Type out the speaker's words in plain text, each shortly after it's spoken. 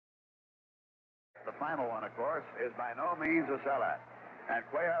final one, of course, is by no means a sellout. And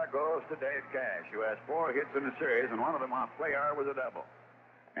Cuellar goes to Dave Cash, who has 4 hits in the series, and one of them off Cuellar was a double.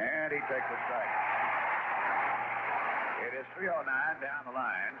 And he takes a strike. It is 309 down the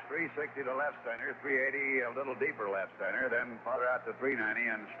lines, 360 to left center, 380 a little deeper left center, then farther out to 390,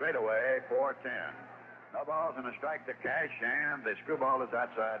 and straight away 410. No balls and a strike to Cash, and the screwball is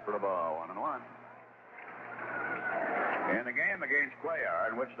outside for the ball, 1-1. In the game against Cuellar,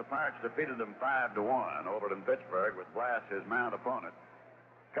 in which the Pirates defeated them 5-1 over in Pittsburgh with Blass, his mount opponent,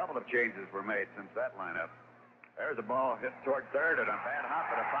 a couple of changes were made since that lineup. There's a ball hit toward third, and a bad hop,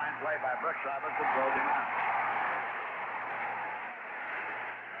 and a fine play by Brooks Robinson throws him out.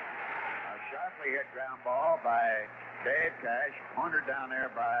 A sharply hit ground ball by Dave Cash, cornered down there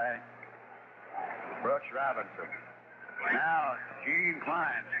by Brooks Robinson. Now, Gene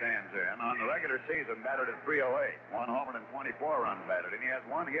Klein stands in. On the regular season, batted at 308. 1 homer and 24 runs batted. And he has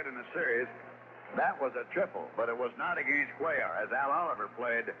 1 hit in the series. That was a triple, but it was not against Cuellar, as Al Oliver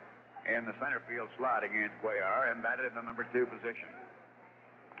played in the center field slot against Cuellar and batted in the number 2 position.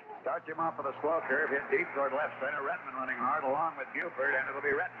 Starts him off with a slow curve, hit deep toward left center. Retman running hard along with Buford, and it'll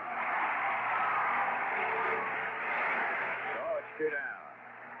be Retman. So it's 2 down.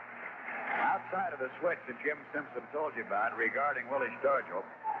 Outside of the switch that Jim Simpson told you about regarding Willie Stargell,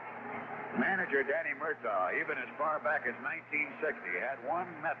 manager Danny Murtaugh, even as far back as 1960, had one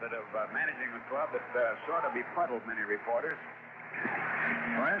method of managing the club that sort of befuddled many reporters.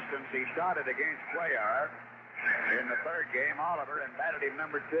 For instance, he started against Cuellar in the 3rd game, Oliver, and batted him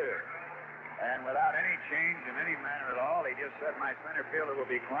number 2. And without any change in any manner at all, he just said, my center fielder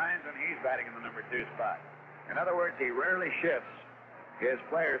will be Klein's, and he's batting in the number 2 spot. In other words, he rarely shifts his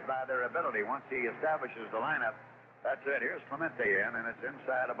players by their ability. Once he establishes the lineup, that's it. Here's Clemente in, and it's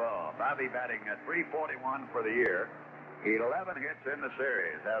inside a ball. Bobby batting at 341 for the year. 11 hits in the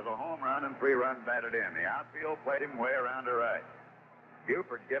series. Has a home run and 3 runs batted in. The outfield played him way around to right.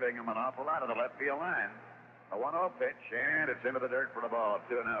 Buford giving him an awful lot of the left field line. A 1-0 pitch, and it's into the dirt for the ball,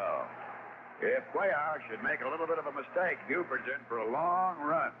 2-0. If Cuellar should make a little bit of a mistake, Buford's in for a long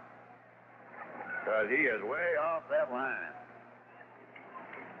run, because he is way off that line.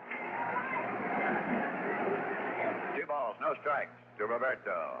 2 balls, no strikes to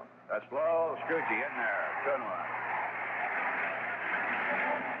Roberto. That's low. Scroogie in there. 2-1.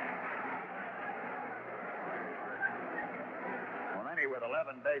 Well, Lenny with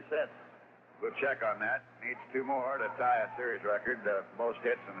 11 base hits. We'll check on that. Needs 2 more to tie a series record, most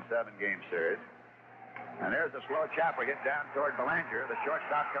hits in the 7-game series. And there's the slow chopper hit down toward Belanger. The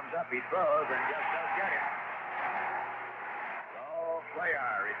shortstop comes up. He throws and just doesn't get it.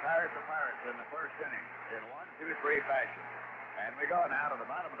 Cuellar retires the Pirates in the 1st inning in 1-2-3 fashion. And we go now to the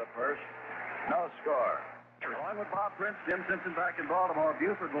bottom of the 1st. No score. Along with Bob Prince, Jim Simpson back in Baltimore.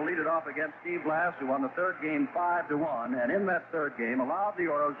 Buford will lead it off against Steve Blass, who won the 3rd game 5-1. And in that 3rd game, allowed the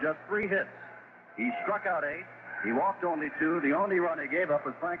Orioles just 3 hits. He struck out 8. He walked only 2. The only run he gave up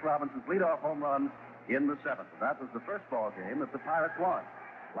was Frank Robinson's leadoff home run in the 7th. That was the first ball game that the Pirates won.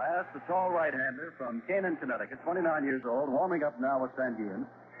 Blass, the tall right-hander from Canaan, Connecticut, 29 years old, warming up now with Sanguine.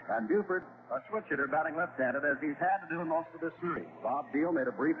 And Buford, a switch hitter, batting left-handed, as he's had to do in most of this series. Bob Beal made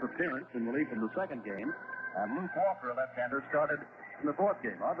a brief appearance in relief in the 2nd game, and Luke Walker, a left-hander, started in the 4th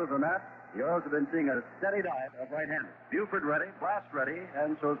game. Other than that, the Orioles have been seeing a steady diet of right-handers. Buford ready, Blass ready,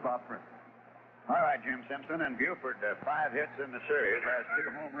 and so's Bob Prince. All right, Jim Simpson, and Buford, 5 hits in the series, has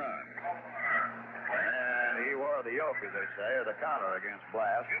 2 home runs. And he wore the yoke, as they say, or the collar against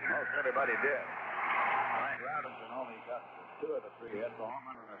Blass. Most everybody did. Frank Robinson only got 2 of the 3 hits, a home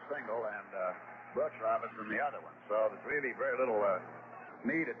run and a single, and Brooks Robinson the other one. So there's really very little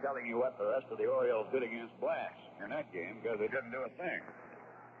need of telling you what the rest of the Orioles did against Blass in that game, because they didn't do a thing.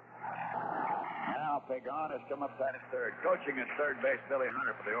 Now Pagan has come up at his 3rd. Coaching at 3rd base, Billy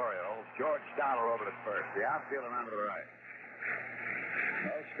Hunter for the Orioles. George Stoller over at 1st. The outfielder around to the right.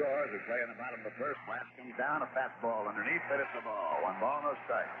 No scores. We play in the bottom of the 1st. Blass comes down, a fastball underneath, but it's the ball. 1 ball, no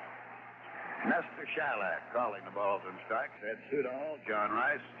strikes. Nestor Shylock calling the balls and strikes. Ed Sudol, John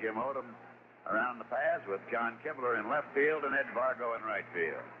Rice, Jim Odom around the pads with John Kibler in left field and Ed Vargo in right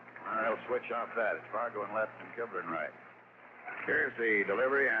field. They'll switch off that. It's Vargo in left and Kibler in right. Here's the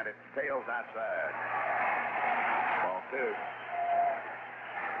delivery, and it tails outside. Ball 2.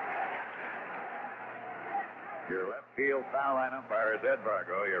 Your left field foul line umpire is Ed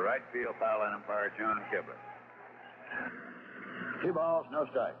Vargo. Your right field foul line umpire, John Kibler. 2 balls, no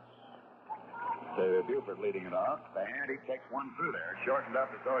strikes. So Buford leading it off, and he takes 1 through there. Shortened up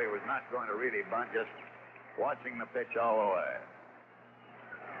as though he was not going to really bunt, just watching the pitch all the way.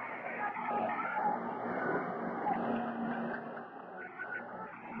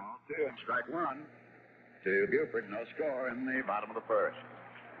 Ball 2 and strike 1. to Buford. No score in the bottom of the first.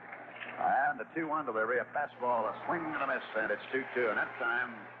 And the 2-1 delivery, a fastball, a swing and a miss, and it's 2-2. And that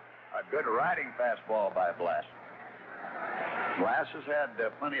time, a good riding fastball by Blass. Blass has had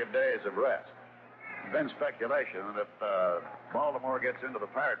plenty of days of rest. There's been speculation that if Baltimore gets into the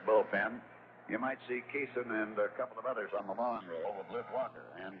Pirate bullpen, you might see Keeson and a couple of others on the long roll with Liv Walker.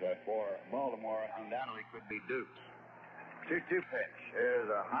 And for Baltimore, undoubtedly could be duped. 2-2 pitch. There's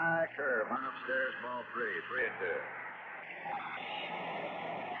a high curve, hung upstairs, ball 3-2.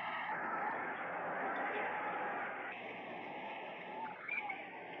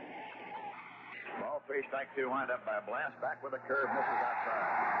 Ball 3, strike 2, wind up by Blast. Back with a curve, misses outside.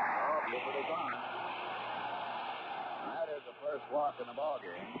 Oh, Buford is on. That is the first walk in the ball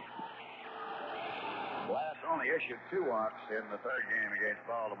game. Blast only issued 2 walks in the third game against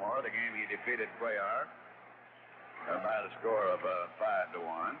Baltimore, the game he defeated Cuellar by the score of 5-1. So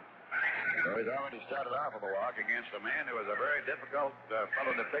he's already started off with a walk against a man who was a very difficult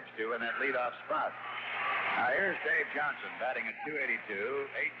fellow to pitch to in that leadoff spot. Now here's Dave Johnson batting at .282,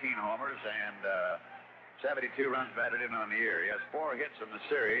 18 homers, and 72 runs batted in on the year. He has 4 hits in the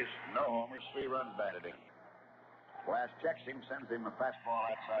series, no homers, 3 runs batted in. Blast checks him, sends him a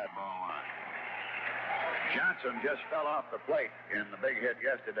fastball outside ball 1. Johnson just fell off the plate in the big hit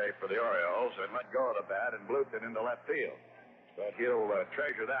yesterday for the Orioles and let go of the bat and blooped it into left field. But he'll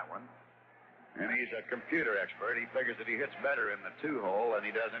treasure that one. And he's a computer expert. He figures that he hits better in the 2-hole than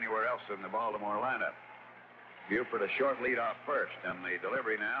he does anywhere else in the Baltimore lineup. Buford a short lead off first, and the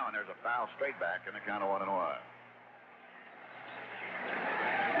delivery now, and there's a foul straight back in the count of 1-1. Well,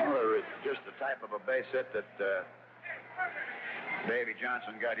 it's just the type of a base hit that Davy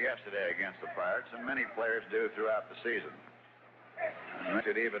Johnson got yesterday against the Pirates, and many players do throughout the season. It makes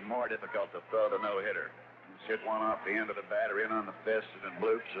it even more difficult to throw the no-hitter. You hit one off the end of the bat or in on the fist, and it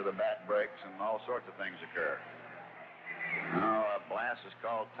bloops, or the bat breaks, and all sorts of things occur. Now, Blass has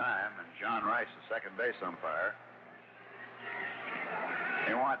called time, and John Rice, the second base umpire.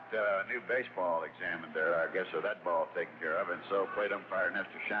 They want a new baseball examined there, I guess, so that ball taken care of, and so plate umpire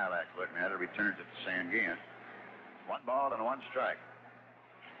Nestor Schilak's looking at it, returns it to Sanguin. 1 ball and 1 strike.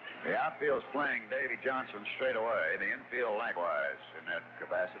 The outfield's playing Davy Johnson straight away. The infield likewise in that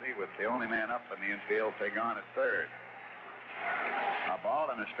capacity, with the only man up in the infield take on at third. A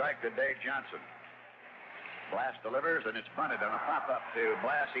ball and a strike to Dave Johnson. Blast delivers, and it's bunted on a pop-up to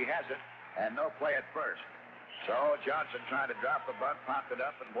Blast. He has it, and no play at first. So Johnson tried to drop the bunt, popped it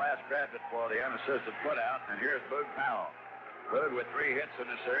up, and Blast grabbed it for the unassisted put-out. And here's Boog Powell. Boog with 3 hits in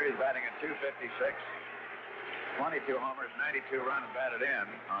the series, batting at .256. 22 homers, 92 runs batted in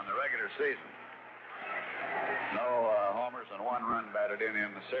on the regular season. No homers and 1 run batted in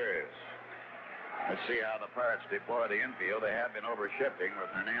the series. Let's see how the Pirates deploy the infield. They have been over-shifting with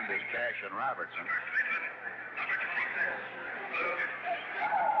Hernandez, Cash, and Robertson.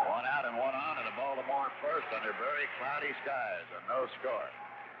 1 out and 1 on in the Baltimore first under very cloudy skies and no score.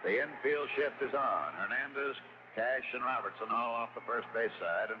 The infield shift is on. Hernandez, Cash, and Robertson all off the first base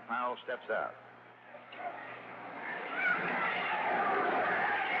side, and Powell steps out.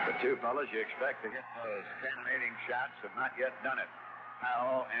 The 2 fellows you expect to hit those cannonading shots have not yet done it.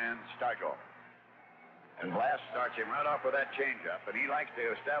 Powell and Stargell. And Blast starts him right off with that changeup, and he likes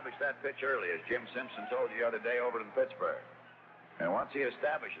to establish that pitch early, as Jim Simpson told you the other day over in Pittsburgh. And once he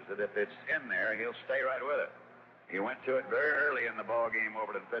establishes it, if it's in there, he'll stay right with it. He went to it very early in the ball game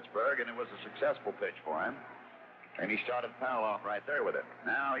over in Pittsburgh, and it was a successful pitch for him. And he started Powell off right there with it.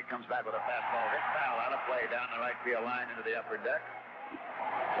 Now he comes back with a fastball, hit foul out of play down the right field line into the upper deck.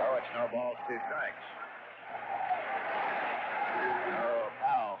 So it's no balls, 2 strikes. Oh,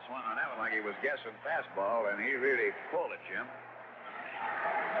 Powell swung on that one like he was guessing fastball, and he really pulled it, Jim.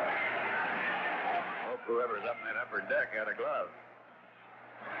 Hope whoever's up in that upper deck had a glove.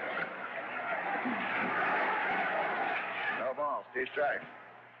 No balls, 2 strikes.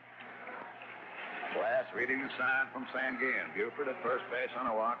 Blast reading the sign from Sanguin. Buford at first base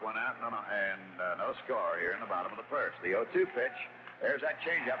on a walk, 1 out, and no score here in the bottom of the first. The 0-2 pitch. There's that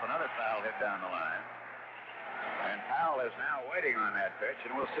changeup, another foul hit down the line. And Powell is now waiting on that pitch,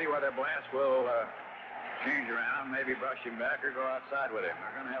 and we'll see whether Blast will change around, maybe brush him back or go outside with him.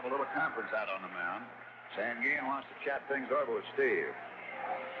 They're going to have a little conference out on the mound. Sanguin wants to chat things over with Steve.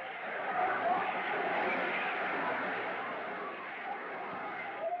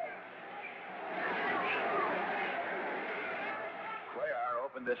 Cuellar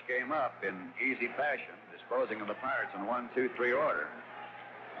opened this game up in easy fashion, disposing of the Pirates in 1-2-3 order.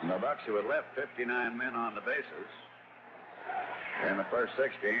 And the Bucks, who had left 59 men on the bases in the first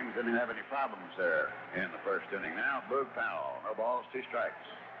 6 games, didn't have any problems there in the first inning. Now, Boog Powell, no balls, 2 strikes.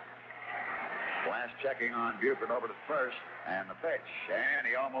 Blass checking on Buford over to first, and the pitch, and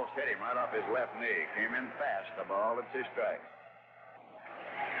he almost hit him right off his left knee. Came in fast, the ball, and 2 strikes.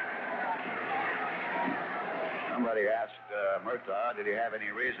 Somebody asked Murtaugh, did he have any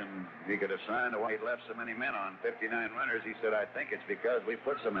reason he could have signed why he'd left so many men on, 59 runners? He said, I think it's because we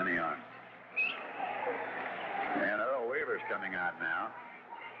put so many on. And Earl Weaver's coming out now.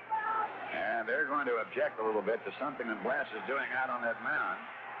 And they're going to object a little bit to something that Blass is doing out on that mound.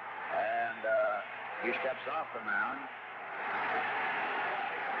 And he steps off the mound.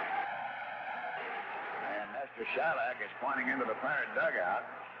 And Nestor Shylock is pointing into the Pirate dugout.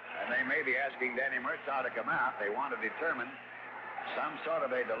 And they may be asking Danny Murtaugh to come out. They want to determine some sort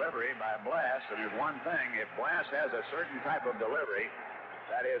of a delivery by Blass. And there's one thing, if Blass has a certain type of delivery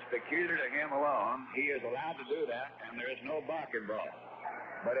that is peculiar to him alone, he is allowed to do that, and there is no balk involved.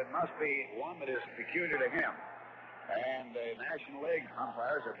 But it must be one that is peculiar to him. And the National League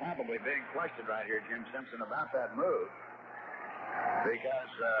umpires are probably being questioned right here, Jim Simpson, about that move.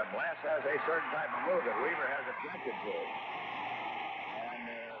 Because Blass has a certain type of move that Weaver has objected to.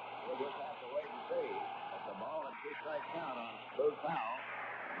 And we'll just have to wait and see. But the ball and 2 strikes count on Booth Powell.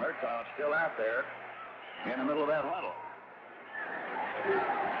 Murtaugh still out there in the middle of that huddle.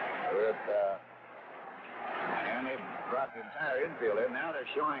 And they've brought the entire infield in. Now they're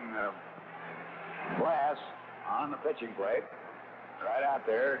showing Blass on the pitching plate, right out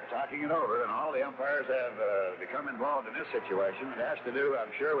there, talking it over, and all the umpires have become involved in this situation. It has to do, I'm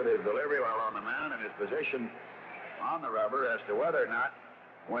sure, with his delivery while on the mound and his position on the rubber as to whether or not,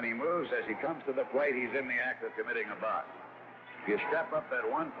 when he moves as he comes to the plate, he's in the act of committing a balk. If you step up that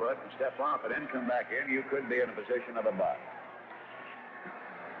 1 foot and step off and then come back in, you could be in a position of a balk.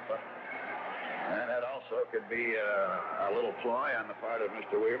 And that also could be a little ploy on the part of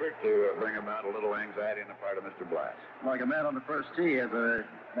Mr. Weaver to bring about a little anxiety on the part of Mr. Blass. Like a man on the first tee, as a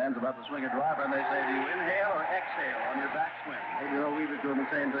man's about to swing a driver, and they say, do you inhale or exhale on your backswing? Maybe Earl Weaver's doing the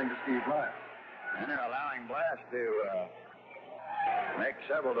same thing to Steve Blass. And they're allowing Blass to make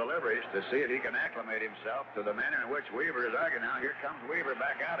several deliveries to see if he can acclimate himself to the manner in which Weaver is arguing. Now, here comes Weaver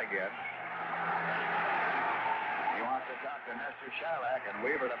back out again. He wants to talk to Nestor Shylock, and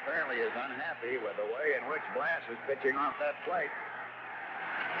Weaver apparently is unhappy with the way in which Blass is pitching off that plate.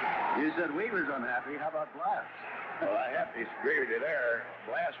 You said Weaver's unhappy. How about Blass? Well, I have to agree with you there.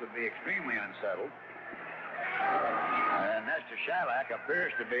 Blass would be extremely unsettled. And Nestor Shylock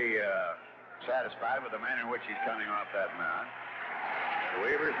appears to be satisfied with the manner in which he's coming off that mound.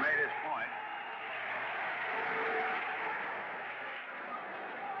 Weaver's made his point.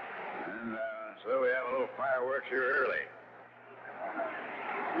 And so we have a little fireworks here early.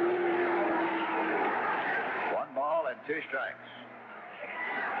 1 ball and 2 strikes.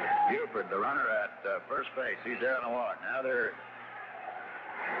 Buford, the runner at first base, he's there on the walk. Now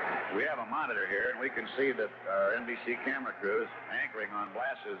we have a monitor here, and we can see that our NBC camera crew is anchoring on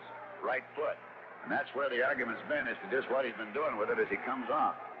Blass's right foot. And that's where the argument's been, as to just what he's been doing with it as he comes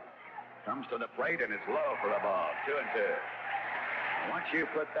off. Comes to the plate, and it's low for the ball. 2-2. Once you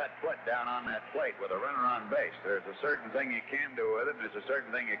put that foot down on that plate with a runner on base, there's a certain thing you can do with it, and there's a certain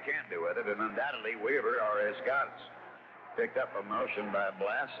thing you can't do with it. And undoubtedly, Weaver or his scouts picked up a motion by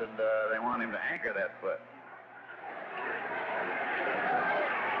Blass, and they want him to anchor that foot.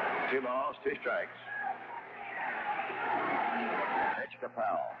 2 balls, 2 strikes. Pitch to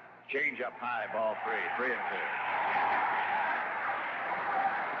Powell. Change up high, ball 3, 3-2.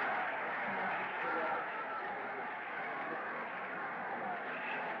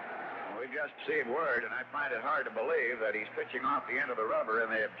 We just received word, and I find it hard to believe that he's pitching off the end of the rubber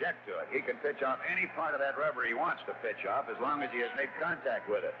and they object to it. He can pitch off any part of that rubber he wants to pitch off as long as he has made contact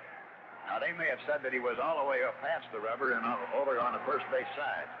with it. Now, they may have said that he was all the way up past the rubber and over on the first base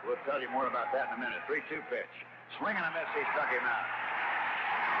side. We'll tell you more about that in a minute. 3-2 pitch. Swing and a miss, he struck him out.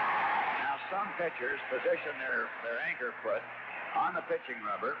 Some pitchers position their anchor foot on the pitching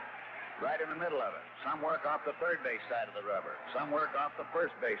rubber right in the middle of it. Some work off the third base side of the rubber. Some work off the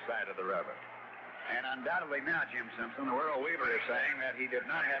first base side of the rubber. And undoubtedly now, Jim Simpson, Earl Weaver is saying that he did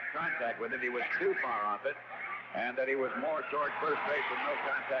not have contact with it. He was too far off it, and that he was more toward first base with no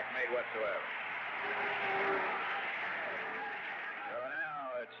contact made whatsoever. So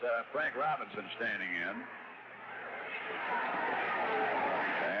now it's Frank Robinson standing in.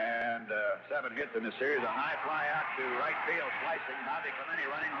 7 hits in the series. A high fly out to right field, slicing. Bobby Clemente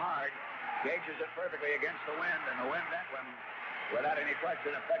running hard. Gauges it perfectly against the wind, and the wind that one, without any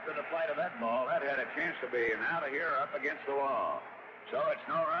question, affected the flight of that ball. That had a chance to be, and out of here up against the wall. So it's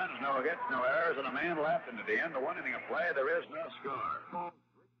no runs, no hits, no errors, and a man left. And at the end of 1 inning of play, there is no score.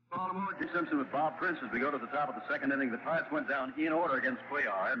 Baltimore, Jim Simpson with Bob Prince as we go to the top of the second inning. The Pirates went down in order against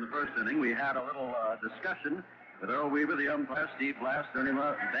Cuellar. In the first inning, we had a little discussion with Earl Weaver, the umpire, Steve Blass, Danny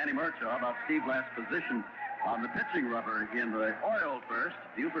Murchaugh about Steve Blass' position on the pitching rubber in the Orioles first.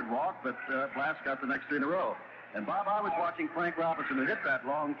 Buford walked, but Blass got the next three in a row. And, Bob, I was watching Frank Robinson who hit that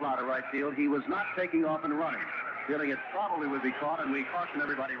long fly to right field. He was not taking off and running, feeling it probably would be caught, and we caution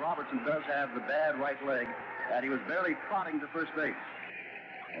everybody, Robertson does have the bad right leg, and he was barely trotting to first base.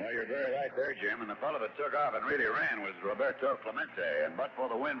 Well, you're very right there, Jim. And the fellow that took off and really ran was Roberto Clemente. And but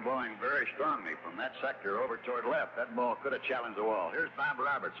for the wind blowing very strongly from that sector over toward left, that ball could have challenged the wall. Here's Bob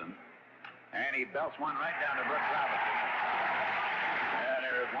Robertson. And he belts one right down to Brooks Robinson. And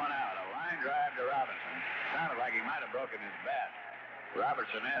there's one out. A line drive to Robinson. Sounded like he might have broken his bat.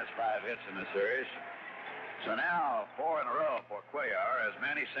 Robertson has 5 hits in the series. So now 4 in a row for Cuellar as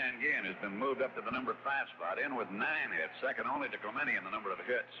Manny Sanguin has been moved up to the number 5 spot, in with 9 hits, second only to Clemente in the number of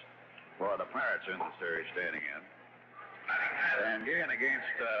hits for the Pirates in the series standing in. Sanguin against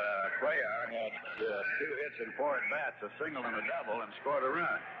Cuellar had 2 hits and 4 at bats, a single and a double, and scored a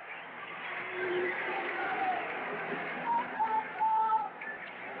run.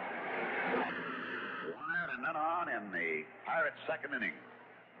 One out and none on in the Pirates' second inning.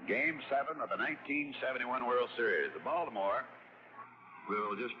 Game 7 of the 1971 World Series. The Baltimore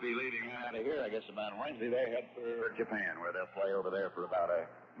will just be leaving out of here, I guess, about Wednesday. They head for Japan, where they'll play over there for about a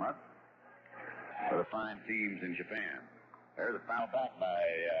month for the fine teams in Japan. There's a foul back by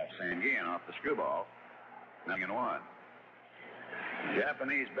Sanguin off the screwball. 9-1.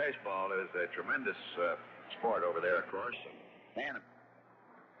 Japanese baseball is a tremendous sport over there, of course. Fan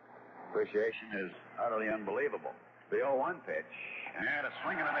appreciation is utterly unbelievable. The 0-1 pitch, and a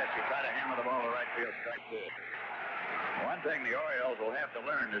swing and a miss. He tried to hammer the ball to right field, strike 2. One thing the Orioles will have to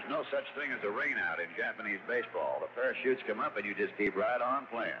learn, there's no such thing as a rainout in Japanese baseball. The parachutes come up and you just keep right on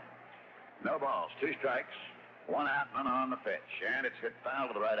playing. No balls, 2 strikes, 1 out, none on the pitch. And it's hit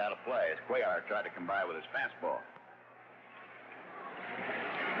foul to the right out of play as Cuellar tried to come by with his fastball.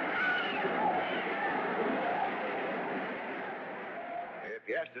 If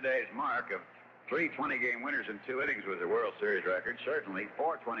yesterday's mark of 3 20-game winners in 2 innings was a World Series record, certainly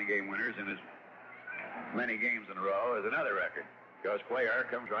 4 20-game winners in as many games in a row is another record, because Cuellar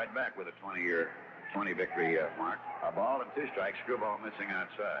comes right back with a 20 victory mark. A ball and 2 strikes, screwball missing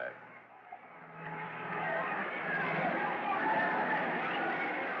outside.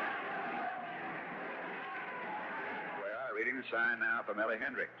 Cuellar reading the sign now from Ellie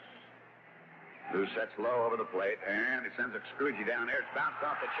Hendricks, who sets low over the plate, and he sends a Scroogey down there. It's bounced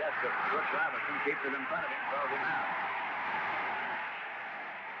off the chest of Brooks Robinson, keeps it in front of him, throws him out.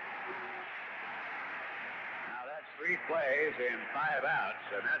 Now that's 3 plays in 5 outs,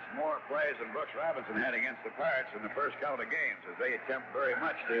 and that's more plays than Brooks Robinson had against the Pirates in the first couple of games, as they attempt very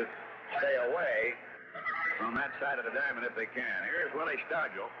much to stay away from that side of the diamond if they can. Here's Willie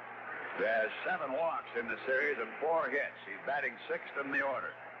Stargell, who has 7 walks in the series and 4 hits. He's batting 6th in the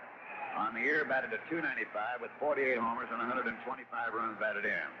order. On the year, batted at .295 with 48 homers and 125 runs batted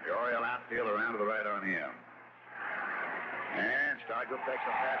in. The Oriole outfield around to the right on him. And Stargell takes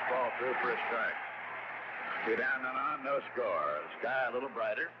a fastball through for a strike. 2 down, none on, no score. The sky a little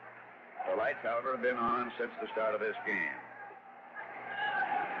brighter. The lights, however, have been on since the start of this game.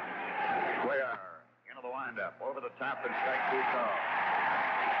 Cuellar into the windup, over the top and strike 2 call.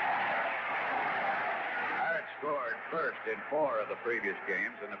 Pirates scored first in 4 of the previous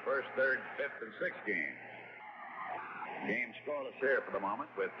games, in the first, third, fifth, and sixth games. Game scoreless here for the moment,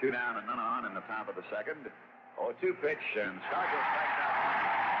 with 2 down and none on in the top of the second. 0-2 pitch, and Stargell strikes out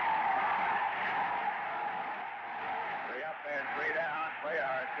 1. 3 up and 3 down.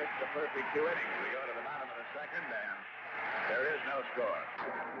 Cuellar pitched the perfect 2 innings. We go to the bottom of the second, and there is no score.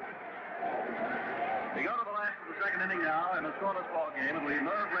 We go to the last of the second inning now in a scoreless ball game. It'll be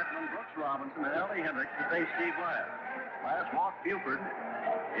Merv Rettenmund, Brooks Robinson, and Ellie Hendricks to face Steve Blass. Blass walked Buford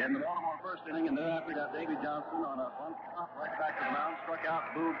in the Baltimore first inning, and thereafter got Davy Johnson on a bunt hop right back to the mound, struck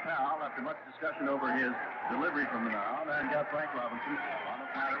out Boog Powell after much discussion over his delivery from the mound, and got Frank Robinson on the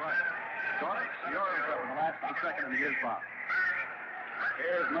fly to right. Sonic, yours up in the last of the second inning is Bob.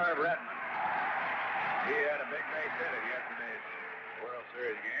 Here's Merv Rettenmund. He had a big base hit in yesterday's World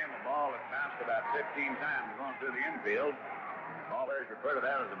Series game. The ball had bounced about 15 times going through the infield. Ballers refer to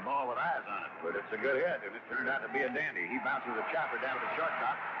that as a ball with eyes on it, but it's a good hit, and it turned out to be a dandy. He bounces a chopper down to the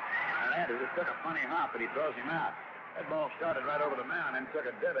shortstop, and Andrews just took a funny hop, and he throws him out. That ball started right over the mound and took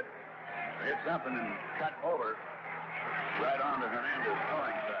a divot, hit something, and cut over right onto Hernandez's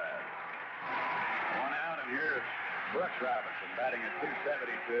throwing side. 1 out, and here's Brooks Robinson batting at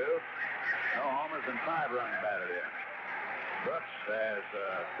 .272. No homers and 5 runs batted in. Brooks has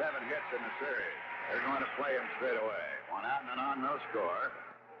 7 hits in the series. They're going to play him straight away. 1 out and on, no score.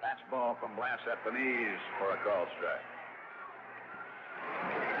 That's ball from Blas at the knees for a call strike.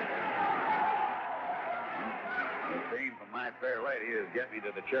 The theme from My Fair Lady is get me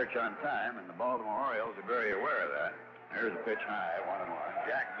to the church on time, and the Baltimore Orioles are very aware of that. There's a pitch high, 1-1.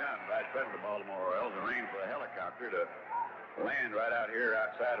 Jack Dunn, vice president of the Baltimore Orioles, arranged for a helicopter to land right out here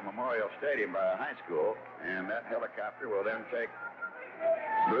outside of Memorial Stadium by a high school, and that helicopter will then take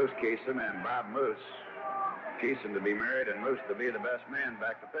Bruce Keeson and Bob Moose. Keeson to be married and Moose to be the best man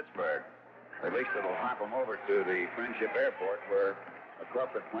back to Pittsburgh. At least it'll hop them over to the Friendship Airport where a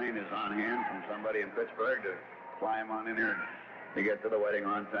corporate plane is on hand from somebody in Pittsburgh to fly him on in here to get to the wedding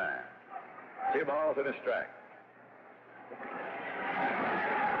on time. 2 balls and a strike.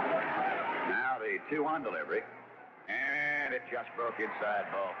 Now the 2-1 delivery. And it just broke inside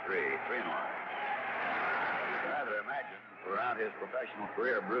ball 3. 3-1. Rather imagine throughout his professional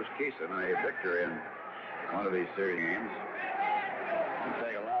career, Bruce Keeson, a victor in one of these series games, will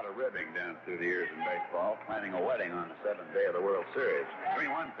take a lot of ribbing down through the years in baseball, planning a wedding on the 7th day of the World Series.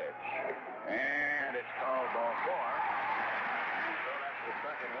 3-1 pitch. And it's called ball 4. And so that's the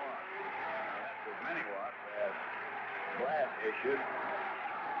second walk. Now that's as many walks as Blas issued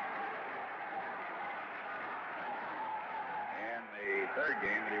in the 3rd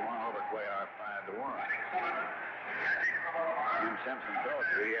game that he won over Cuellar 5-1. Jim Simpson told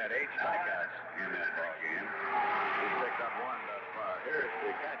you he had 8 strikeouts in that ball game. He's picked up 1 thus far. Here's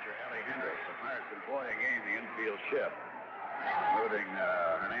the catcher, Ellie Hendricks. The Pirates employ again the infield shift, moving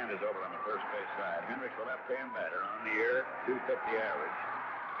Hernandez over on the first base side. Hendricks, the left-hand batter, on the year, .250 average,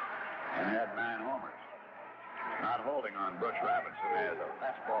 and had 9 homers. Not holding on Brooks Robinson as a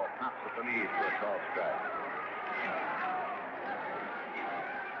fastball pops at the knees for a called strike.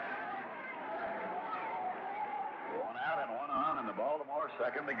 1 out and 1 on in the Baltimore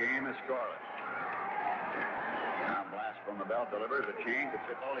second. The game is scoreless. Now Blas from the belt delivers a change. It's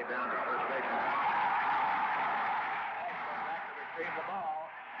Cipolli down to first base. Back to retrieve the ball.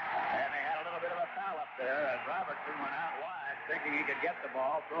 And they had a little bit of a foul up there as Robertson went out wide, thinking he could get the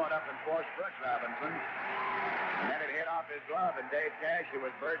ball, throw it up and force Brooks Robinson. And then it hit off his glove, and Dave Cash, who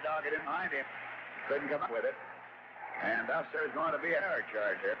was bird-dogging in behind him, couldn't come up with it. And thus there's going to be an error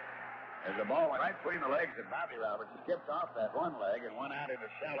charge here. As the ball went right between the legs of Bobby Robertson, skipped off that one leg and went out into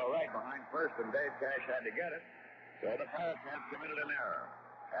shallow right behind first, and Dave Cash had to get it. So the Pirates have committed an error.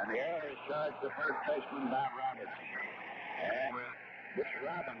 And the error is charged to first baseman Bob Robertson. And with Bruce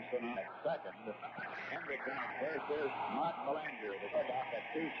Robinson on at second, Hendricks on at first, there's Mark Belanger, the leadoff at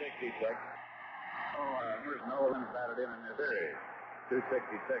 266. Here's no runs batted in this series.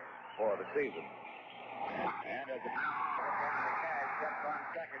 266 for the season. And as the Cash steps on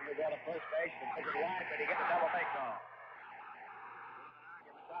second, he'll go to first base and take it wide, but he gets a double base on.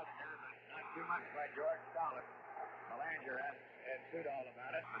 Not too much by George Stoller. Belanger and Sudol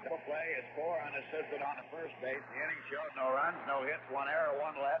about it. The double play is 4 unassisted on the first base. The inning showed no runs, no hits, 1 error,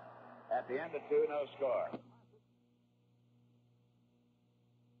 1 left. At the end of 2, no score.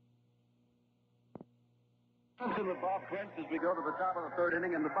 With Bob Prince as we go to the top of the 3rd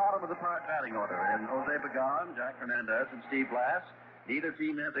inning in the bottom of the Pirate batting order. And Jose Pagan, Jack Hernandez, and Steve Blas. Neither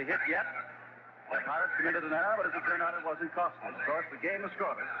team has a hit yet. The Pirates committed an error, but as it turned out, it wasn't costly. Of course, the game is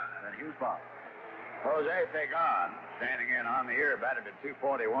scoreless. And here's Bob. Jose Pagan, standing in on the year, batted at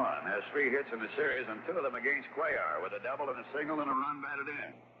 241. Has 3 hits in the series, and 2 of them against Cuellar, with a double and a single and a run batted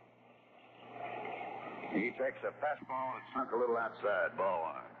in. He takes a fastball and sunk a little outside,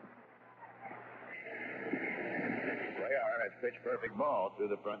 ball 1. Cuellar has pitched perfect ball through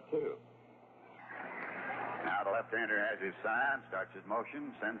the front 2. Now the left-hander has his sign, starts his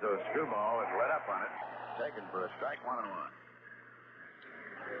motion, sends a screwball, is let up on it, taken for a strike, 1-1.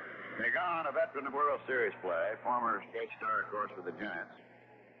 Pagan, a veteran of World Series play, former state star, of course, with the Giants.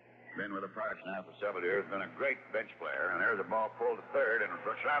 Been with the Pirates now for several years, been a great bench player, and there's a ball pulled to third, and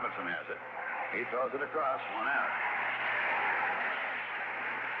Brooks Robinson has it. He throws it across, 1 out.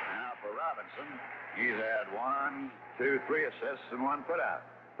 Now for Robinson, he's had 1, 2, 3 assists and 1 putout.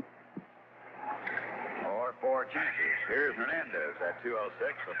 Or 4 chances. Here's Hernandez at 206,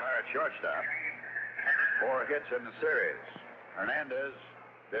 the Pirate shortstop. 4 hits in the series. Hernandez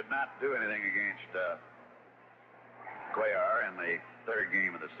did not do anything against Cuellar in the 3rd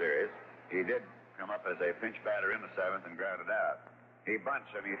game of the series. He did come up as a pinch batter in the 7th and grounded out. He bunts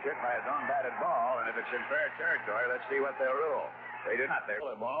and he's hit by his own batted ball, and if it's in fair territory, let's see what they'll rule. They did not. They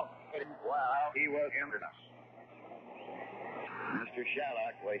ruled the ball while he was in. Mr.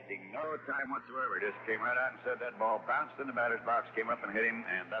 Shallock, wasting no time whatsoever, just came right out and said that ball bounced in the batter's box, came up and hit him,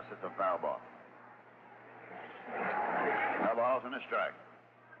 and thus it's a foul ball. Now, balls and a strike.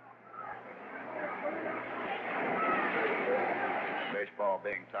 Baseball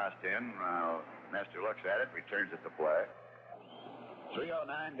being tossed in. Nestor looks at it, returns it to play.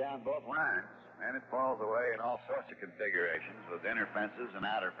 309 down both lines, and it falls away in all sorts of configurations with inner fences and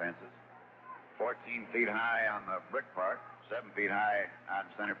outer fences. 14 feet high on the brick park, 7 feet high out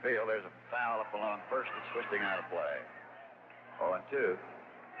in center field. There's a foul up along first that's twisting out of play. 0-2.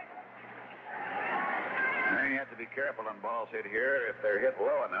 And you have to be careful on balls hit here. If they're hit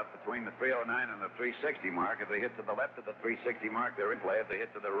low enough between the 309 and the 360 mark, if they hit to the left of the 360 mark, they're in play. If they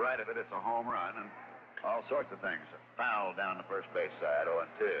hit to the right of it, it's a home run, and all sorts of things. Foul down the first base side,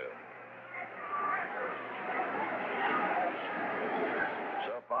 0-2.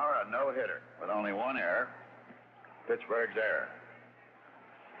 So far, a no-hitter with only one error. Pittsburgh's error.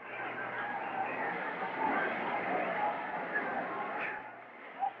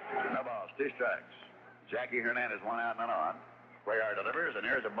 No balls, 2 strikes. Jackie Hernandez, 1 out, none on. Cuellar delivers, and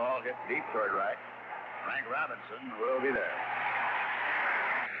here's a ball hit deep toward right. Frank Robinson will be there.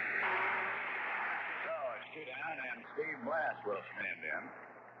 So it's 2 down, and Steve Blass will stand in.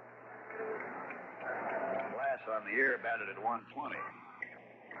 Blass on the year batted at 120.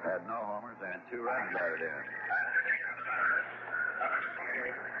 Had no homers and 2 runs batted in.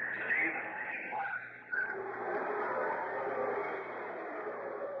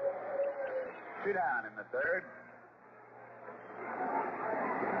 Two down in the third. A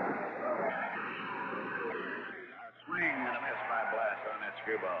swing and a miss by Blass on that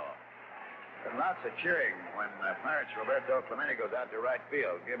screwball. And lots of cheering when Pirates Roberto Clemente goes out to right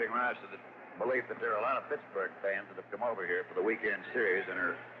field, giving rise to the belief that there are a lot of Pittsburgh fans that have come over here for the weekend series and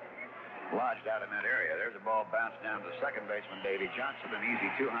are lodged out in that area. There's a ball bounced down to second baseman Davy Johnson, an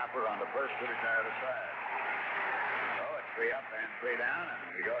easy 2-hopper on the first to retire the side. 3 up and 3 down, and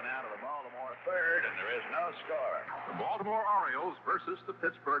we go now to the Baltimore third, and there is no score. The Baltimore Orioles versus the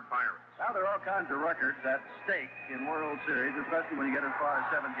Pittsburgh Pirates. Now, there are all kinds of records at stake in World Series, especially when you get as far as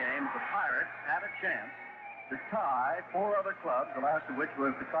 7 games. The Pirates had a chance to tie 4 other clubs, the last of which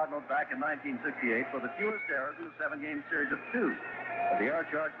was the Cardinals back in 1968, for the fewest errors in the 7-game series of 2. But the error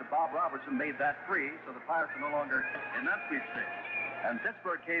charge to Bob Robertson made that 3, so the Pirates are no longer in that sweepstakes. And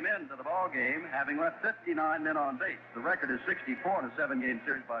Pittsburgh came into the ball game having left 59 men on base. The record is 64 in a 7-game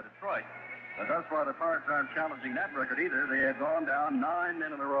series by Detroit. But thus far, the Pirates aren't challenging that record either. They have gone down 9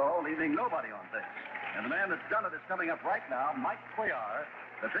 men in a row, leaving nobody on base. And the man that's done it is coming up right now, Mike Cuellar,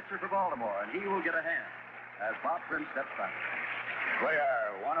 the pitcher for Baltimore, and he will get a hand as Bob Prince steps back.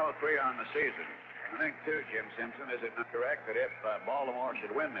 Cuellar, 103 on the season. I think, too, Jim Simpson, is it not correct that if Baltimore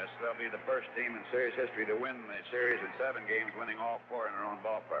should win this, they'll be the first team in series history to win the series in 7 games, winning all 4 in their own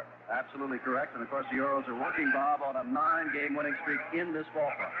ballpark? Absolutely correct. And, of course, the Orioles are working, Bob, on a 9-game winning streak in this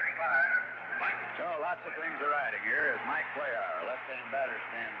ballpark. So lots of things are riding here as Mike Cuellar, left-hand batter,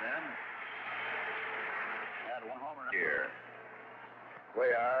 stands in. Had 1 homer here.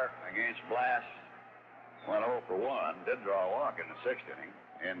 Cuellar against Blass went 0 for 1. Did draw a walk in the 6th inning.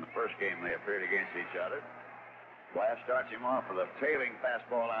 In the first game, they appeared against each other. Blass starts him off with a tailing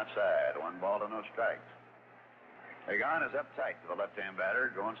fastball outside. 1 ball to no strikes. Egon is up tight to the left-hand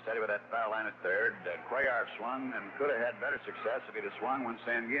batter, going steady with that foul line at third. Cuellar swung and could have had better success if he'd have swung when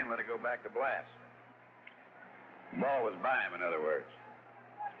Sanguin let it go back to Blass. The ball was by him, in other words.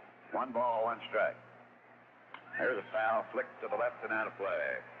 1 ball, 1 strike. There's a foul flicked to the left and out of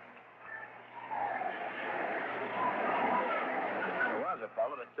play. A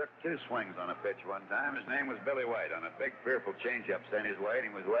fellow that took 2 swings on a pitch one time. His name was Billy White. On a big, fearful changeup sent his way, and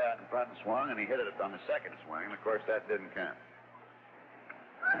he was way out in front and swung, and he hit it on the second swing, and of course that didn't count.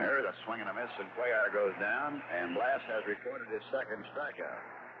 There's a swing and a miss, and Cuellar goes down, and Blass has recorded his 2nd strikeout.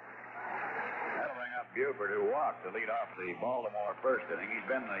 That'll bring up Buford, who walked to lead off the Baltimore first inning. He's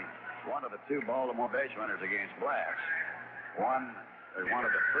been one of the 2 Baltimore base runners against Blass. One of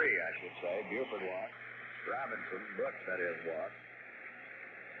the 3, I should say. Buford walked. Robinson, Brooks, that is, walked.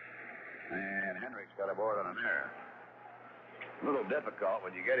 And Hendricks got aboard on an error. A little difficult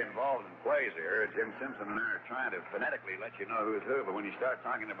when you get involved in plays here. Jim Simpson and I are trying to phonetically let you know who's who, but when you start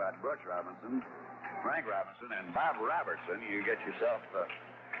talking about Brooks Robinson, Frank Robinson, and Bob Robertson, you get yourself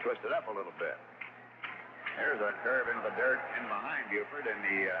twisted up a little bit. Here's a curve into the dirt in behind Buford, and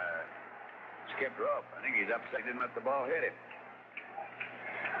he skipped rope. I think he's upset he didn't let the ball hit him.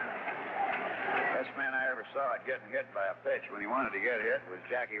 Best man I ever saw it getting hit by a pitch when he wanted to get hit was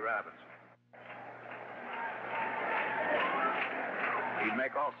Jackie Robinson. He'd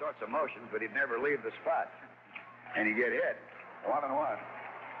make all sorts of motions, but he'd never leave the spot. And he'd get hit. 1-1.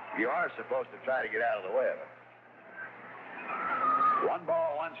 You are supposed to try to get out of the way of it. 1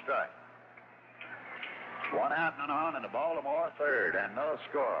 ball, 1 strike. One out and on in the Baltimore third, and no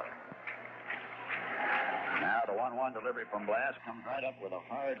score. Now the 1-1 delivery from Blass comes right up with a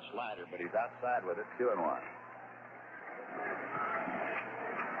hard slider, but he's outside with it, 2-1.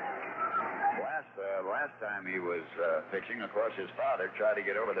 Last time he was pitching, of course, his father tried to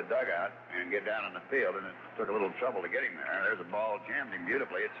get over the dugout and get down on the field, and it took a little trouble to get him there. There's a ball jammed him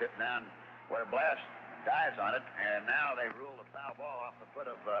beautifully. It's hit down where Blass dives on it, and now they ruled a foul ball off the foot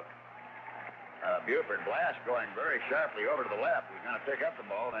of Buford. Blass going very sharply over to the left. He's going to pick up the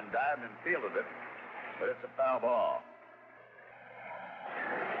ball, then dived and fielded it, but it's a foul ball.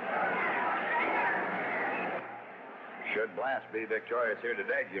 Should Blass be victorious here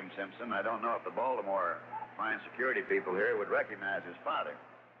today, Jim Simpson, I don't know if the Baltimore fine security people here would recognize his father.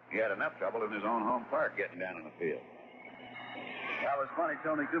 He had enough trouble in his own home park getting down on the field. That was funny.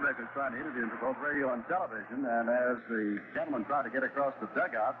 Tony Kubek was trying to interview him for both radio and television, and as the gentleman tried to get across the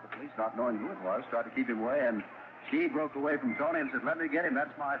dugout, the police, not knowing who it was, tried to keep him away, and Steve broke away from Tony and said, "Let me get him,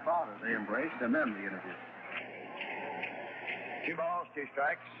 that's my father." They embraced, and then the interview. 2 balls, 2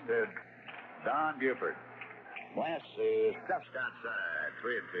 strikes to Don Buford. Blass is just outside,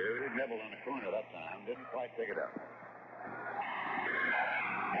 3-2. He nibbled on the corner that time, didn't quite pick it up.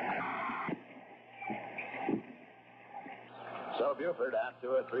 So Buford out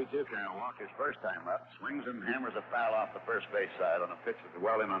to a 3-2 count. Walk his first time up, swings and hammers a foul off the first base side on a pitch that's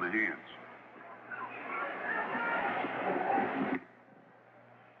well in on the hands.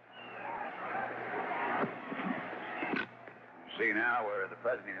 See now where the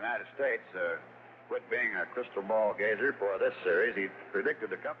President of the United States quit being a crystal ball gazer for this series. He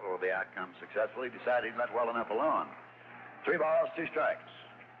predicted a couple of the outcomes successfully, decided he'd let well enough alone. 3 balls, 2 strikes.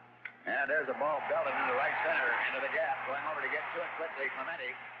 And there's a ball belted into right center, into the gap, going over to get to it quickly,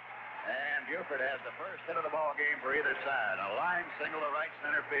 Clemente. And Buford has the first hit of the ball game for either side. A line single to right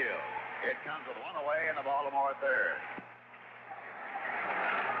center field. It comes with 1 away in the Baltimore third.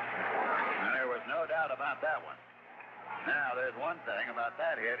 And there was no doubt about that one. Now, there's one thing about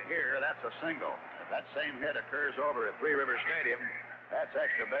that hit here, that's a single. If that same hit occurs over at Three River Stadium, that's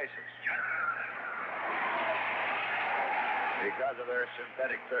extra bases. Because of their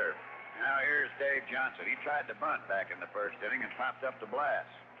synthetic turf. Now, here's Dave Johnson. He tried to bunt back in the first inning and popped up to Blass.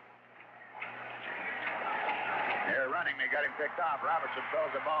 They're running. They got him picked off. Robertson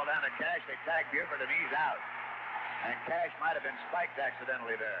throws the ball down to Cash. They tag Buford, and he's out. And Cash might have been spiked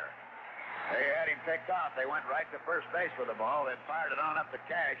accidentally there. They had him picked off. They went right to first base with the ball, then fired it on up to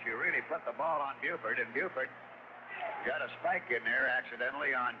Cash, who really put the ball on Buford, and Buford got a spike in there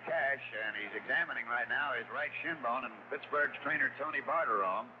accidentally on Cash, and he's examining right now his right shin bone, and Pittsburgh's trainer Tony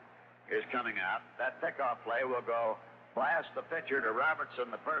Barterome is coming out. That pickoff play will go Blass, the pitcher, to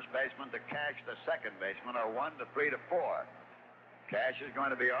Robertson, the first baseman, to Cash, the second baseman, or 1 to 3 to 4. Cash is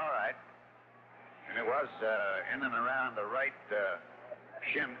going to be all right, and it was in and around the right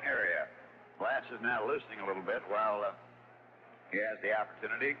shin area. Blass is now loosening a little bit while he has the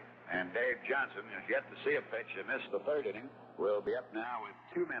opportunity. And Dave Johnson is yet to see a pitch in this, the third inning. Will be up now with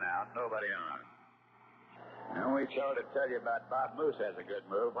 2 men out, nobody on. And we showed to tell you about Bob Moose has a good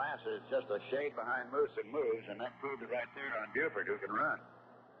move. Blass is just a shade behind Moose and moves, and that proved it right there on Buford, who can run.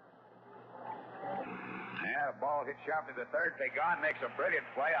 Yeah, a ball hit sharply to third. Pagan makes a brilliant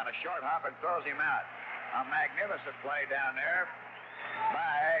play on a short hop and throws him out. A magnificent play down there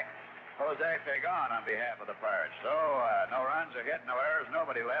by Jose Pagan on behalf of the Pirates. So, no runs, a hit, no errors,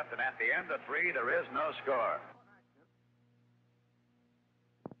 nobody left, and at the end of 3, there is no score.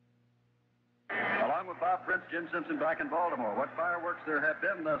 Along with Bob Prince, Jim Simpson back in Baltimore. What fireworks there have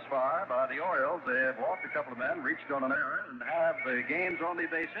been thus far by the Orioles. They have walked a couple of men, reached on an error, and have the game's only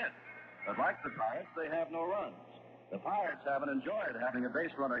base hit. But like the Pirates, they have no runs. The Pirates haven't enjoyed having a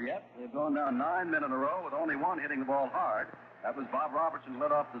base runner yet. They've gone down 9 men in a row with only one hitting the ball hard. That was Bob Robertson,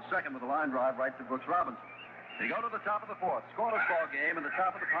 led off the second with a line drive right to Brooks Robinson. They go to the top of the fourth. Scoreless ball game in the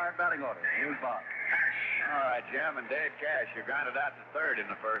top of the Pirate batting order. Here's Bob. All right, Jim, and Dave Cash, you grounded out to third in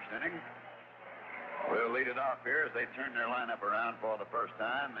the first inning. We'll lead it off here as they turn their lineup around for the first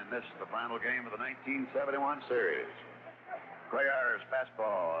time, and this is the final game of the 1971 series. Cuellar's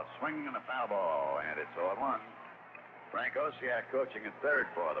fastball, a swing and a foul ball, and it's 0-1. Frank Osiak coaching at third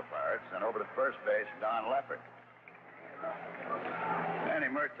for the Pirates, and over to first base, Don Leppert. Danny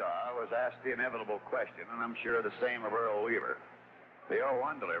Murtaugh was asked the inevitable question, and I'm sure the same of Earl Weaver. The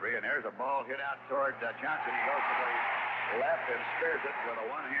 0-1 delivery, and there's a ball hit out toward Johnson. He goes to the left and spears it with a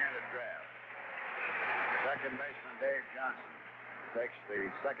one-handed grab. Second baseman Dave Johnson takes the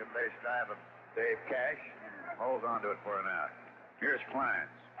second base dive of Dave Cash and holds on to it for an out. Here's Kleins.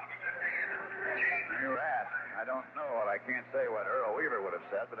 You were asked, I I don't know. I can't say what Earl Weaver would have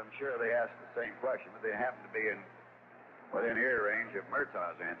said, but I'm sure they asked the same question. But they happened to be within ear range of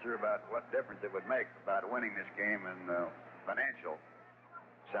Murtaugh's answer about what difference it would make about winning this game in the financial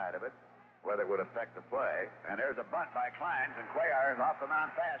side of it, whether it would affect the play. And there's a bunt by Kleins, and Cuellar is off the mound,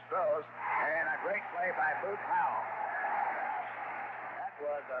 fast throws, and a great play by Boot Powell. That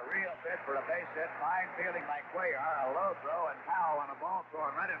was a real fit for a base hit. Fine fielding by Cuellar, a low throw, and Powell on a ball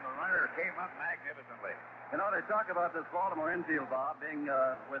thrown right into the runner came up magnificently. You know, they talk about this Baltimore infield, Bob, being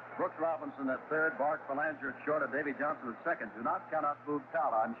with Brooks Robinson at third, Bart Belanger at short, and Davy Johnson at second. Do not count out Boog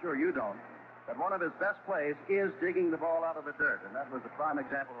Powell. I'm sure you don't. But one of his best plays is digging the ball out of the dirt, and that was a prime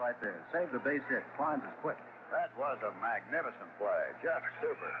example right there. Saved the base hit. Climbs is quick. That was a magnificent play. Just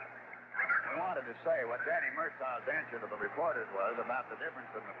super. I wanted to say what Danny Murtaugh's answer to the reporters was about the difference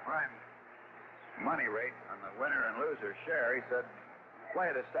in the prime money rate on the winner and loser share. He said,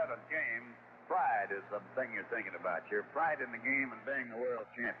 play the seventh game. Pride is the thing you're thinking about. Your pride in the game and being the world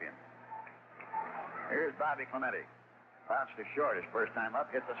champion. Here's Bobby Clemente. Bounced to short his first time up.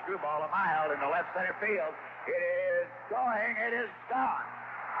 Hits a screwball a mile in the left center field. It is going. It is gone.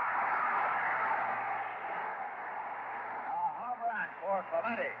 A home run for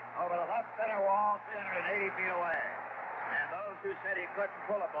Clemente over the left center wall, 380 feet away. And those who said he couldn't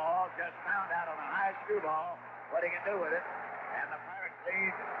pull a ball just found out on a high screwball what he can do with it. And the Pirates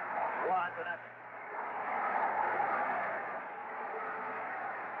lead 1-0. That's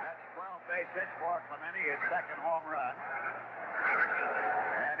 12 base hits for Clemente, his second home run.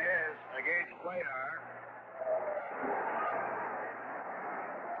 And is against Cuellar.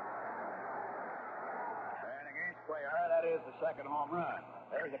 And against Cuellar, that is the second home run.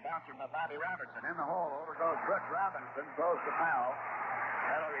 There's a bouncer by Bobby Robertson. In the hole, over goes Brooks Robinson, throws to Powell.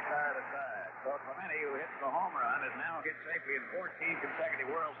 That'll retire the side. So Clemente, who hits the home run, has now hit safely in 14 consecutive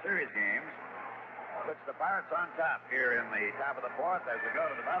World Series games. Puts the Pirates on top here in the top of the fourth. As we go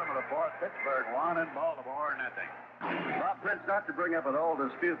to the bottom of the fourth, Pittsburgh 1 and Baltimore 0. Bob Prince, not to bring up an old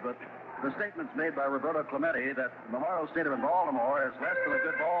dispute, but the statements made by Roberto Clemente that Memorial Stadium in Baltimore is less than a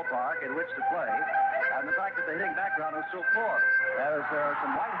good ballpark in which to play, and the fact that the hitting background is so poor. There's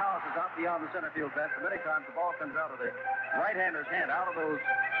some white houses out beyond the center field bench, and many times the ball comes out of the right-hander's hand, out of those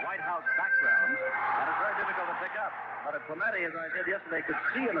white house backgrounds, and it's very difficult to pick up. But if Clemente, as I said yesterday, could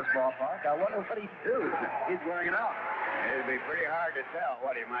see in this ballpark, I wonder what he'd do. He's wearing it out. It'd be pretty hard to tell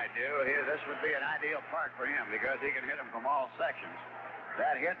what he might do. This would be an ideal park for him because he can hit them from all sections.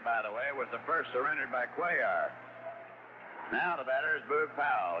 That hit, by the way, was the first surrendered by Cuellar. Now the batter is Boog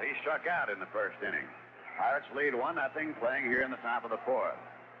Powell. He struck out in the first inning. Pirates lead 1-0 playing here in the top of the fourth.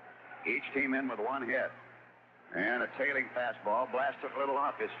 Each team in with one hit. And a tailing fastball. Blast took a little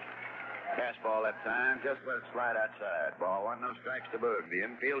off his fastball that time. Just let it slide outside. Ball 1, no strikes to Boog. The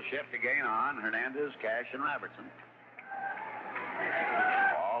infield shift again on Hernandez, Cash, and Robertson.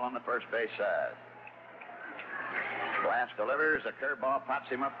 All on the first base side. Blast delivers. A curveball pops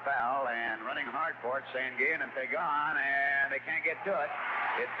him up foul, and running hard for it, Sanguin and Pagan, and they can't get to it.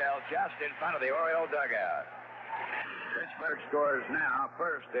 It fell just in front of the Oriole dugout. Pittsburgh scores now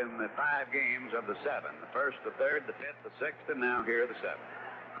first in the 5 games of the 7. The first, the third, the fifth, the sixth, and now here the 7th.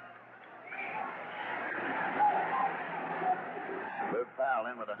 Luke Powell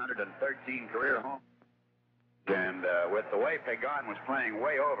in with 113 career home. And with the way Pagan was playing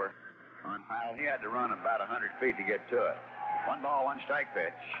way over on Powell, he had to run about 100 feet to get to it. 1 ball, 1 strike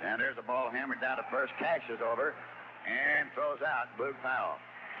pitch. And there's a ball hammered down to first. Cash is over and throws out Luke Powell.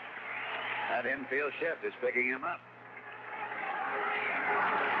 That infield shift is picking him up.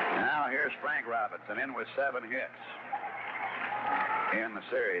 Now here's Frank Robinson in with 7 hits in the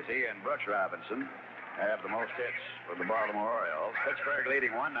series. He and Brooks Robinson have the most hits for the Baltimore Orioles. Pittsburgh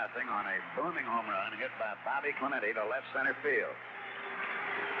leading 1-0 on a booming home run hit by Bobby Clemente to left center field.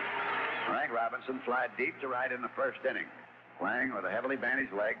 Frank Robinson flied deep to right in the first inning. Playing with a heavily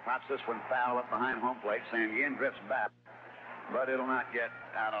bandaged leg, pops this one foul up behind home plate. Sanguin drifts back, but it'll not get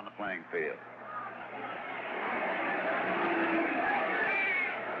out on the playing field.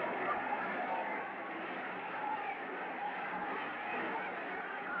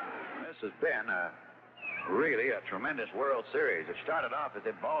 This has been really a tremendous World Series. It started off as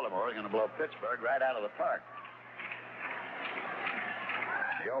if Baltimore was going to blow Pittsburgh right out of the park.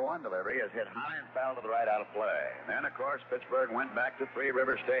 The 0-1 delivery has hit high and foul to the right out of play. And then, of course, Pittsburgh went back to Three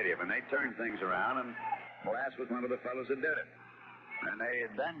River Stadium, and they turned things around, and Glass was one of the fellows that did it. And they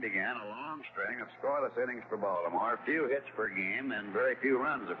then began a long string of scoreless innings for Baltimore, few hits per game, and very few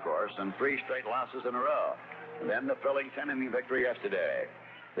runs, of course, and 3 straight losses in a row. And then the thrilling 10-inning victory yesterday.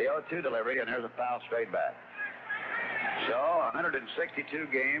 The 0-2 delivery, and there's a foul straight back. So, 162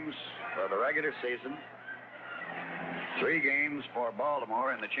 games for the regular season. 3 games for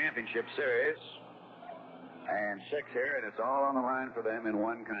Baltimore in the championship series, and 6 here, and it's all on the line for them in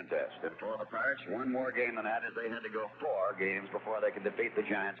one contest. And for the Pirates, one more game than that, as they had to go 4 games before they could defeat the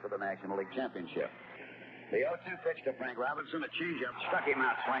Giants for the National League Championship. The 0-2 pitch to Frank Robinson, a changeup, struck him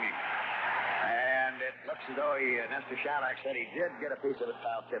out swinging. And it looks as though Nestor Shalak said he did get a piece of it,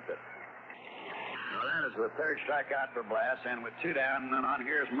 foul-tipped it. Well, that is the 3rd strikeout for Blass, and with 2 down and on,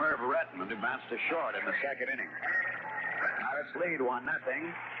 here's Merv Rettenmund, who bounced to short in the 2nd inning. Pirates lead 1-0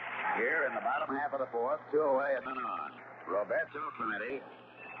 here in the bottom half of the 4th, 2 away and none on. Roberto Clemente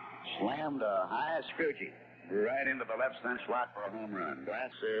slammed a high scoochie right into the left center slot for a home run.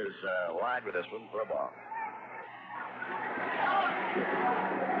 Blass is wide with this one for a ball.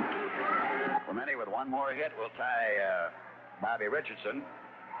 Clemente with one more hit will tie Bobby Richardson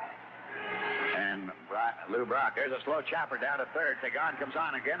and Lou Brock. There's a slow chopper down to 3rd. Pagan comes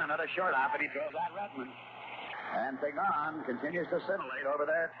on again, another short-hop, and he throws out Rettenmund. And Pagan continues to scintillate over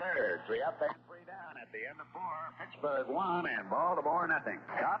there at 3rd. 3 up and 3 down at the end of 4. Pittsburgh 1 and Baltimore 0.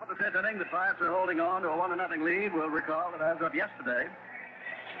 Top of the 5th inning, the Pirates are holding on to a 1-0 lead. We'll recall that as of yesterday,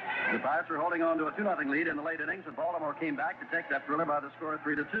 the Pirates were holding on to a 2-0 lead in the late innings, and Baltimore came back to take that thriller by the score of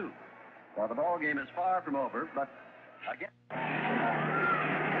 3-2. Well, the ball game is far from over, but again,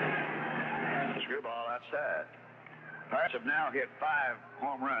 screwball outside. Pirates have now hit 5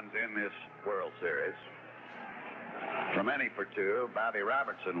 home runs in this World Series. Clemente for 2, Bobby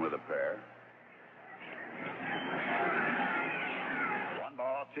Robertson with a pair. 1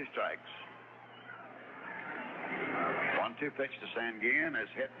 ball, 2 strikes. 1-2 pitch to Sanguin is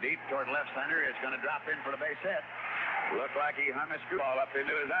hit deep toward left center. It's going to drop in for the base hit. Looked like he hung a screwball up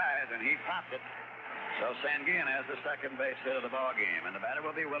into his eyes, and he popped it. So Sanguin has the 2nd base hit of the ball game, and the batter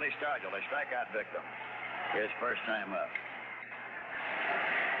will be Willie Stargell, a strikeout victim. His first time up.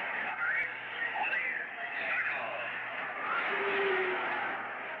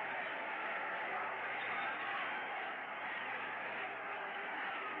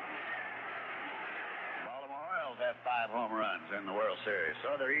 Have 5 home runs in the World Series,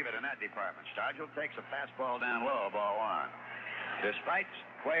 so they're even in that department. Stargell takes a fastball down low, ball 1. Despite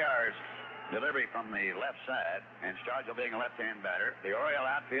Cuellar's delivery from the left side and Stargell being a left-hand batter, the Oriole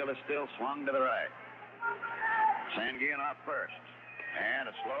outfield is still swung to the right. Sanguin off first, and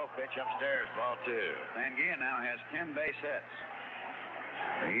a slow pitch upstairs, ball 2. Sanguin now has 10 base hits.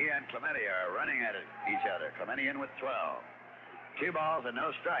 He and Clemente are running at each other. Clemente in with 12. 2 balls and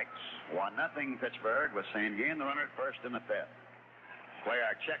no strikes. 1-0 Pittsburgh with Sanguin the runner at first in the 5th.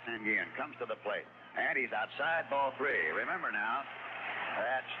 Cuellar checks Sanguin, comes to the plate, and he's outside, ball 3. Remember now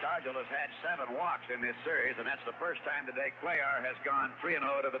that Stargell has had 7 walks in this series, and that's the first time today Cuellar has gone 3-0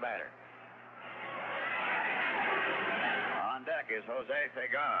 to the batter. On deck is Jose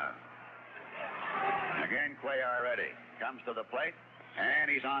Pagan. Again, Cuellar ready. Comes to the plate, and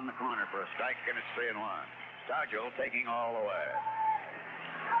he's on the corner for a strike, and it's 3-1. Stargell taking all the way.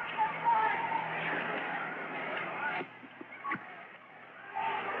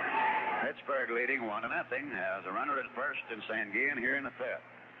 Pittsburgh leading 1-0, has a runner at first in Sanguin here in the 5th.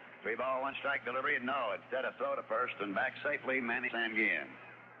 3 ball, 1 strike delivery, no. Instead of throw to first and back safely, Manny Sanguin.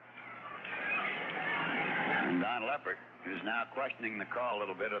 And Don Leppert is now questioning the call a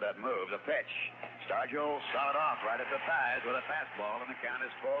little bit of that move. The pitch. Stargell saw it off right at the thighs with a fastball, and the count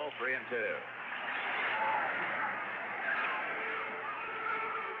is full, 3-2.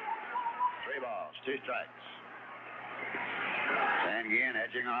 3 balls, 2 strikes. Sanguin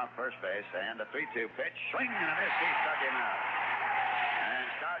edging off first base, and the 3-2 pitch. Swing and a miss, he struck him out. And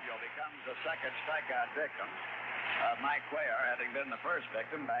Stargell becomes the 2nd strikeout victim of Mike Cuellar, having been the first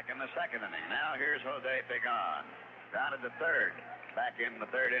victim back in the 2nd inning. Now here's Jose Pagan. Down to the 3rd, back in the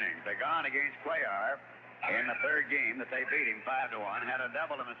 3rd inning. Pagan against Cuellar in the 3rd game that they beat him 5-1, had a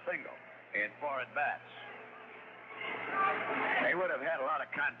double and a single in 4 at-bats. They would have had a lot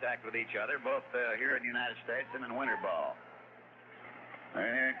of contact with each other, both here in the United States and in winter ball.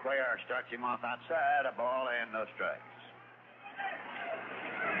 And Cuellar starts him off outside, a ball and no strikes.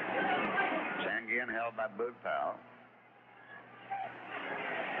 Sanguin held by Boog Powell.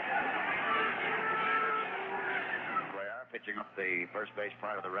 Cuellar pitching up the first base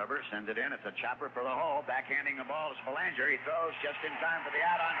part of the rubber, sends it in. It's a chopper for the hole, backhanding the ball to Belanger. He throws just in time for the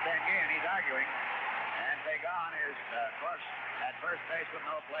out on Sanguin. He's arguing. And Pagan is, of course, at first base with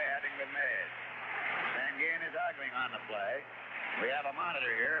no play having been made. Sanguin is arguing on the play. We have a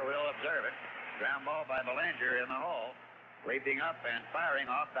monitor here. We'll observe it. Ground ball by Belanger in the hole, leaping up and firing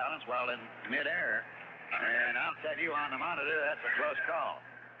off balance while in midair. And I'll tell you on the monitor, that's a close call.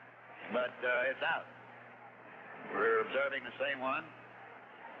 But it's out. We're observing the same one.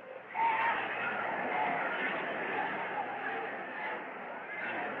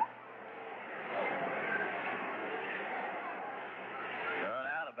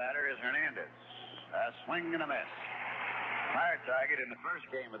 swing and a miss. Pirates argued in the first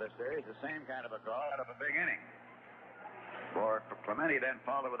game of the series the same kind of a call out of a big inning. For Clemente then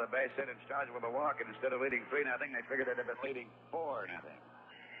followed with a base hit and started with a walk, and instead of leading 3-0, they figured they'd have been leading 4-0.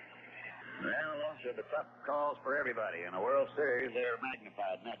 Well, those are the tough calls for everybody. In a World Series, they're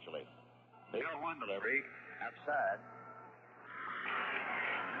magnified naturally. The 0-1 delivery outside.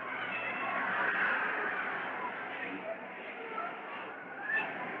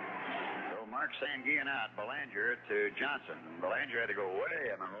 So Mark Sanguian out, Belanger to Johnson. Belanger had to go way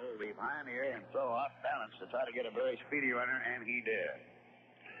in the hole, leap high in the air, and throw off balance to try to get a very speedy runner, and he did.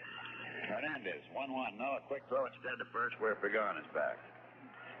 Hernandez, 1-1. No, a quick throw instead to first where Pagan is back.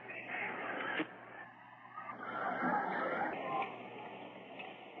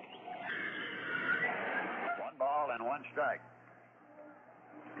 Ball and 1 strike.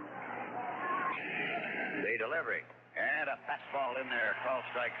 The delivery and a fastball in there, called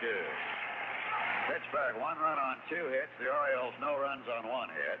strike 2. Pittsburgh 1 run on 2 hits. The Orioles no runs on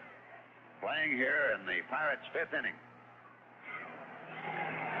 1 hit. Playing here in the Pirates' 5th inning.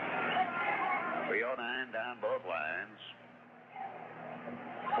 3:09 down both lines.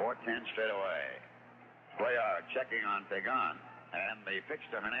 4:10 straight away. Cuellar checking on Pagan, and the pitch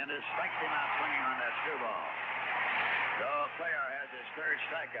to Hernandez strikes him out swinging on that screwball. So Cuellar has his 3rd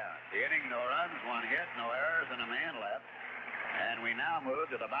strikeout. The inning, no runs, 1 hit, no errors, and a man left. And we now move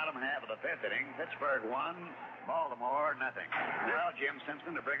to the bottom half of the 5th inning. Pittsburgh 1, Baltimore nothing. Well, Jim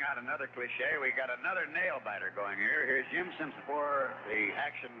Simpson, to bring out another cliche, we got another nail-biter going here. Here's Jim Simpson for the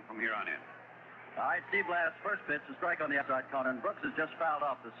action from here on in. All right, Steve Blast's first pitch, a strike on the outside corner, and Brooks has just fouled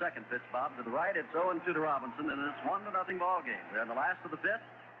off the second pitch, Bob, to the right. It's 0-2 to Robinson, and it's 1-0 ball game. They're in the last of the 5th.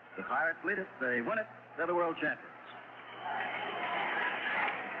 The Pirates lead it. They win it. They're the world champions.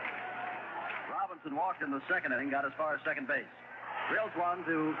 Robinson walked in the second inning, got as far as second base. Drills one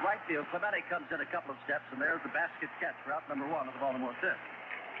to right field. Clemente comes in a couple of steps, and there's the basket catch for out number 1 of the Baltimore 5th.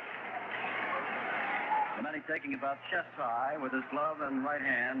 Clemente taking about chest high with his glove and right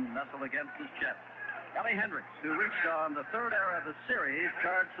hand nestled against his chest. Ellie Hendricks, who reached on the 3rd error of the series,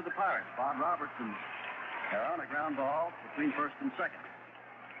 charged to the Pirates. Bob Robertson's error on a ground ball between first and second.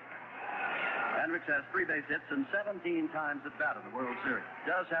 Hendricks has 3 base hits and 17 times at bat in the World Series.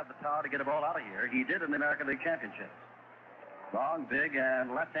 Does have the power to get a ball out of here. He did in the American League Championships. Long, big,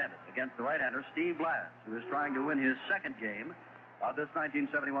 and left-handed against the right-hander, Steve Blast, who is trying to win his 2nd game of this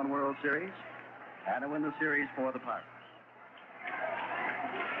 1971 World Series and to win the series for the Pirates.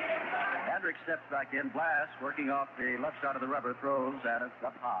 Hendricks steps back in. Blast, working off the left side of the rubber, throws at it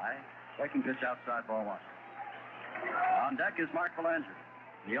up high. Breaking pitch outside, ball 1. On deck is Mark Belanger.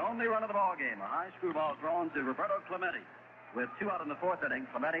 The only run of the ball game, a high screwball thrown to Roberto Clemente. With 2 out in the 4th inning,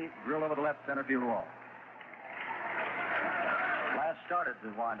 Clemente drilled over the left center field wall. Blast started to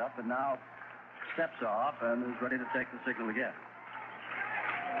wind up and now steps off and is ready to take the signal again.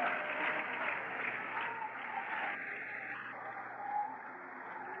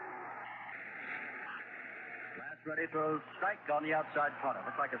 Blast ready, throws strike on the outside corner.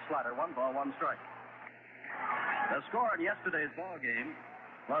 Looks like a slider. 1 ball, 1 strike. The score in yesterday's ball game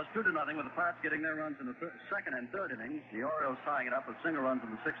was 2-0 with the Pirates getting their runs in the 2nd and 3rd innings. The Orioles tying it up with single runs in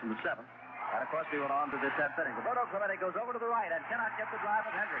the 6th and the 7th. And, of course, we went on to the 10th inning. Roberto Clemente goes over to the right and cannot get the drive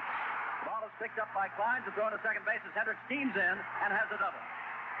of Hendricks. The ball is picked up by Klein to throw to second base as Hendricks teams in and has a double.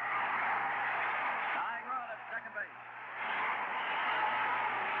 Tying run at second base.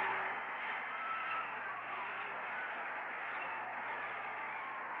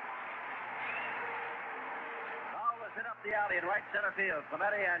 Hit up the alley in right center field.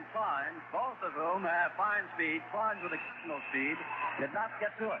 Clemente and Klein, both of whom have fine speed. Klein's with exceptional speed, did not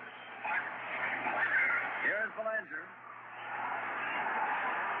get to it. Here's Belanger,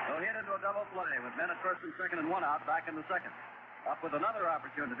 who hit into a double play with men at first and second and 1 out back in the 2nd. Up with another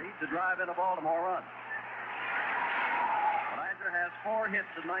opportunity to drive in a Baltimore run. Belanger has 4 hits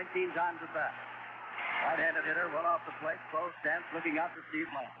and 19 times at bat. Right-handed hitter, well off the plate, close stance, looking out to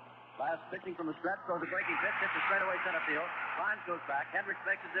Steve Blast. Blast pitching from the stretch, throws a breaking pitch, hits a straightaway center field. Klein goes back. Hendricks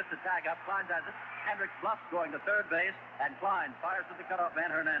makes as if to tag up. Klein has it. Hendricks bluffs going to third base, and Klein fires to the cutoff man,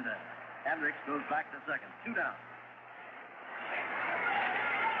 Hernandez. Hendricks goes back to second. 2 down.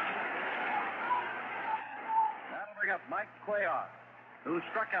 That'll bring up Mike Cuellar, who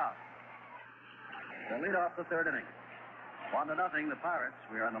struck out to lead off the 3rd inning. 1-0, the Pirates.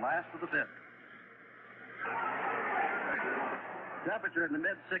 We are in the last of the 5th. Temperature in the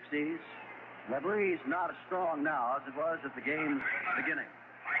mid-60s. The breeze not as strong now as it was at the game's beginning.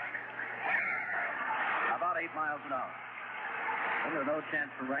 About 8 miles an hour. Well, there's no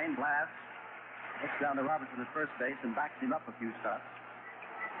chance for rain. Blast looks down to Robinson at first base and backs him up a few steps.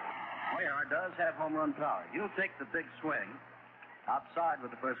 Cuellar does have home run power. He'll take the big swing outside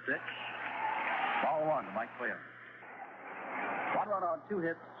with the first pitch. Ball one to Mike Cuellar. 1 run on 2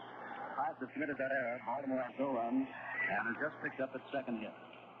 hits. Pirates have committed that error. Baltimore has no runs and has just picked up its second hit.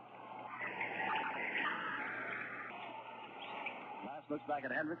 Last looks back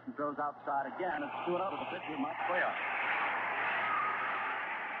at Hendricks and throws outside again. It's 2-0 to the pitcher, Mike Cuellar.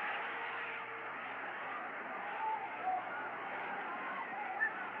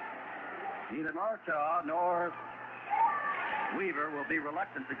 Neither Murtaugh nor Weaver will be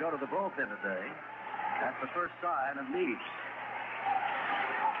reluctant to go to the bullpen today. That's the first sign of need.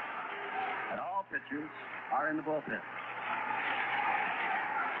 And all pitchers are in the bullpen.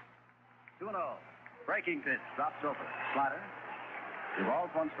 2-0. Breaking pitch. Drops over. Slider. 2 balls,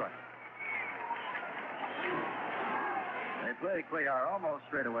 1 strike. They play Cuellar almost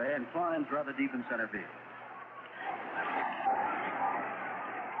straight away and climbs rather deep in center field.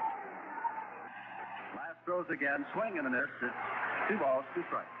 Last throws again. Swing and a miss. It's 2 balls, 2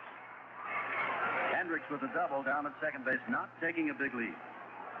 strikes. Hendricks with a double down at second base, not taking a big lead.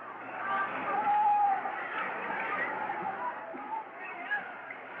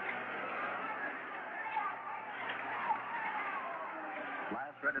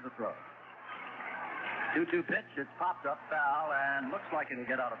 Last ready to throw. 2-2 pitch. It's popped up foul and looks like it'll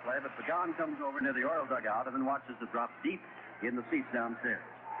get out of play, but Pagan comes over near the Oriole dugout and then watches it drop deep in the seats downstairs.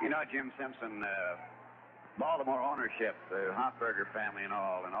 You know, Jim Simpson, Baltimore ownership, the Hofberger family and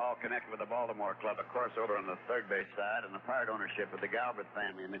all connected with the Baltimore club, of course, over on the third base side, and the Pirate ownership with the Galbraith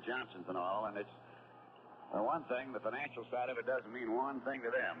family and the Johnsons and all, and it's one thing, the financial side of it doesn't mean one thing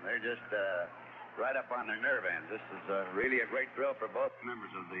to them. They're just right up on their nerve ends. This is really a great thrill for both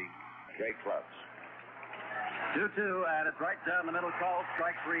members of the great clubs. 2-2, and it's right down the middle. Called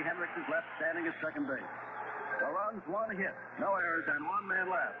strike 3. Hendricks is left standing at second base. No runs, 1 hit, no errors, and 1 man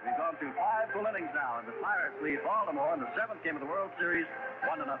left. We've gone through 5 full innings now, and the Pirates lead Baltimore in the 7th game of the World Series,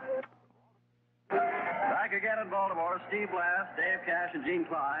 1-0. Back again in Baltimore, Steve Blass, Dave Cash, and Gene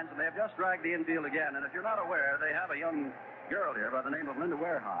Kleins, and they have just dragged the infield again. And if you're not aware, they have a young girl here by the name of Linda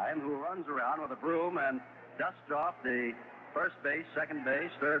Wareheim who runs around with a broom and dusts off the first base, second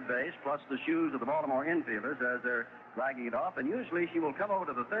base, third base, plus the shoes of the Baltimore infielders as they're dragging it off. And usually she will come over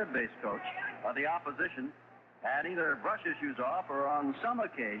to the third base coach of the opposition and either brush his shoes off, or on some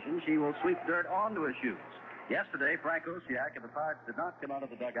occasion, she will sweep dirt onto his shoes. Yesterday, Frank Osiak of the Pirates did not come out of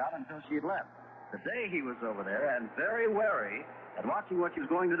the dugout until she had left. Today he was over there and very wary at watching what she was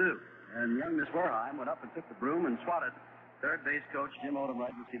going to do. And young Miss Wareheim went up and took the broom and swatted third base coach Jim Odom right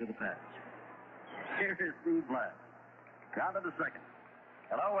in the seat of the pants. Here is Steve Blass. Down to the second.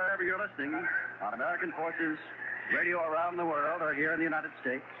 Hello, wherever you're listening on American Forces Radio around the world or here in the United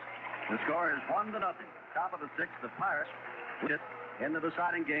States. The score is 1-0. Top of the 6th, the Pirates win it in the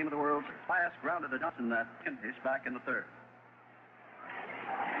deciding game of the World Series. Blass grounded to Johnson that pitch back in the 3rd.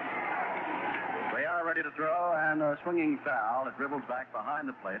 They are ready to throw, and a swinging foul. It dribbles back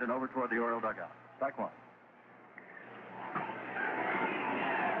behind the plate and over toward the Oriole dugout. Strike 1.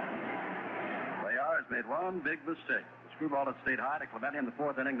 Cuellar has made one big mistake. The screwball had stayed high to Clemente in the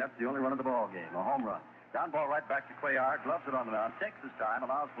 4th inning. That's the only run of the ball game, a home run. Down ball right back to Cuellar, gloves it on the mound, takes his time,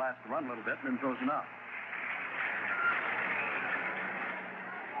 allows Blass to run a little bit, and then throws him out.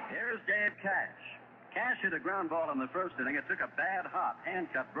 Here's Dave Cash. Cash hit a ground ball in the 1st inning. It took a bad hop,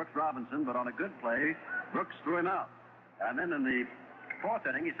 handcuffed Brooks Robinson, but on a good play, Brooks threw him out. And then in the 4th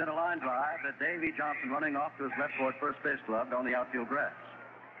inning, he sent a line drive that Davey Johnson running off to his left toward first base glove on the outfield grass.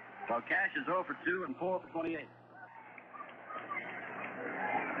 So Cash is 0 for 2 and 4 for 28.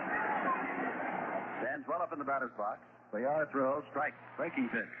 Stands well up in the batter's box. Cuellar throws, strike, breaking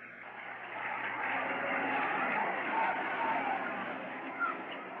pitch.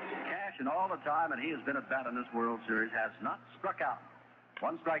 Cash, in all the time, and he has been at bat in this World Series, has not struck out.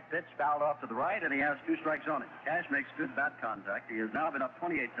 1 strike pitch fouled off to the right, and he has 2 strikes on it. Cash makes good bat contact. He has now been up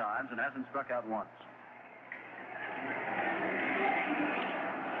 28 times and hasn't struck out once.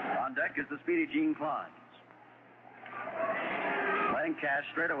 On deck is the speedy Gene Kleins. Playing Cash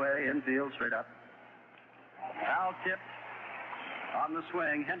straight away, infield, straight up. Foul tip on the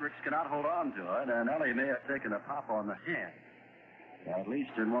swing. Hendricks cannot hold on to it, and Ellie may have taken a pop on the hand. At least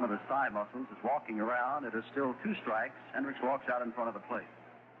in one of his thigh muscles. Is walking around. It is still 2 strikes. Hendricks walks out in front of the plate.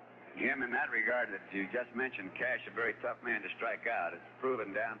 Jim, in that regard that you just mentioned, Cash, a very tough man to strike out. It's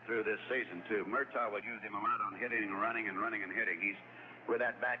proven down through this season, too. Murtaugh would use him a lot on hitting and running and hitting. He's, with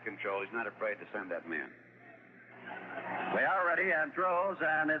that bat control, he's not afraid to send that man. They are ready and throws,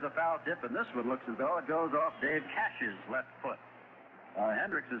 and there's a foul tip, and this one looks as though it goes off Dave Cash's left foot.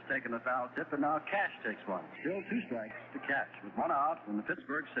 Hendricks has taken the foul tip, and now Cash takes one. Still 2 strikes to Cash with 1 out in the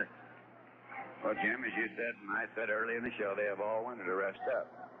Pittsburgh 6th. Well, Jim, as you said and I said early in the show, they have all winter to rest up.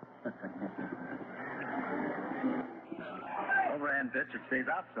 Overhand pitch, it stays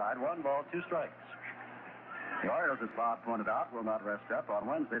outside. 1 ball, 2 strikes. The Orioles, as Bob pointed out, will not rest up. On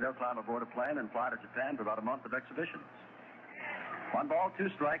Wednesday, they'll climb aboard a plane and fly to Japan for about a month of exhibitions. 1 ball, 2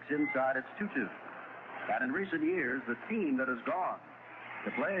 strikes inside. It's 2-2. And in recent years, the team that has gone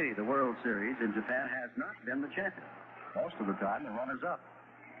to play the World Series in Japan has not been the champion. Most of the time, the runners-up.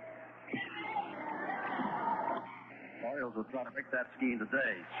 Orioles will try to pick that scheme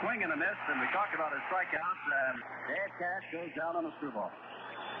today. Swing and a miss, and we talked about his strikeouts, and Dad Cash goes down on a screwball.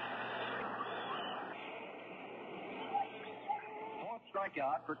 Fourth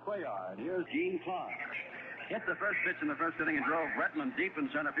strikeout for Cuellar. Here's Gene Klein. Hit the first pitch in the first inning and drove Bretman deep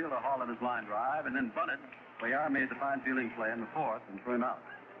in center field to haul in his line drive, and then bunted. Cuellar made the fine fielding play in the fourth and threw him out.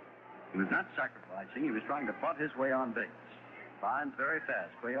 He was not sacrificing. He was trying to bunt his way on base. Klein's very fast.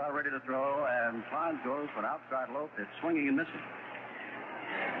 Cuellar ready to throw, and Klein goes for an outside low pitch, swinging and missing.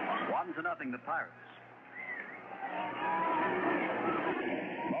 1-0, the Pirates.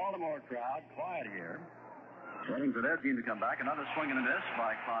 Baltimore crowd quiet here, waiting for their team to come back. Another swing and a miss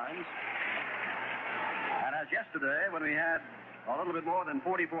by Klein. And as yesterday, when we had a little bit more than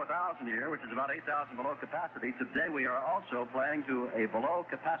 44,000 here, which is about 8,000 below capacity, today we are also playing to a below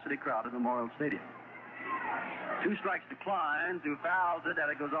capacity crowd at Memorial Stadium. 2 strikes to Klein, who fouls it, and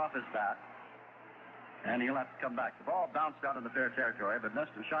it goes off his bat. And he'll have to come back. The ball bounced out in the fair territory, but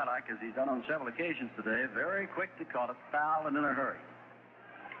Mr. Shylock, as he's done on several occasions today, very quick to call it foul and in a hurry.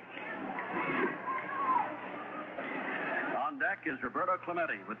 On deck is Roberto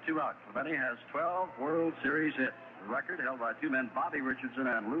Clemente with 2 outs. Clemente has 12 World Series hits. The record held by 2 men, Bobby Richardson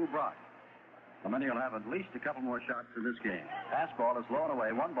and Lou Brock. Clemente will have at least a couple more shots in this game. Fastball is low and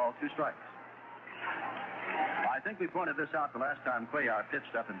away. 1 ball, 2 strikes. I think we pointed this out the last time Cuellar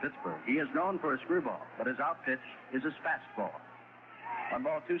pitched up in Pittsburgh. He is known for a screwball, but his out pitch is his fastball. 1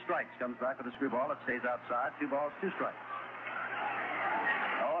 ball, 2 strikes. Comes back with a screwball. It stays outside. 2 balls, 2 strikes.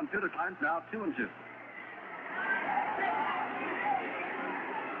 0-2 to Klein's now 2-2.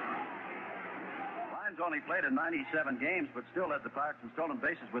 Klein's only played in 97 games, but still led the Pirates in stolen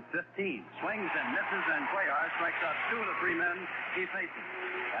bases with 15. Swings and misses, and Cuellar strikes out 2 of the 3 men he faces.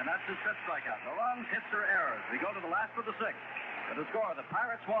 And that's his 5th strikeout. No runs, hits, or errors. We go to the last of the 6th. With the score, the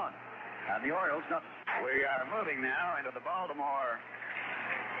Pirates 1, and the Orioles nothing. We are moving now into the Baltimore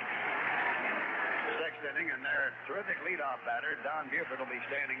 6th inning, and their terrific leadoff batter, Don Buford, will be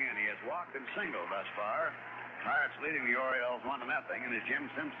standing in. He has walked and singled thus far. Pirates leading the Orioles 1-0, and as Jim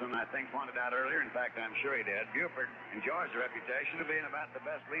Simpson, I think, pointed out earlier, in fact, I'm sure he did, Buford enjoys the reputation of being about the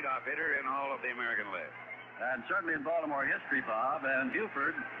best leadoff hitter in all of the American League. And certainly in Baltimore history, Bob, and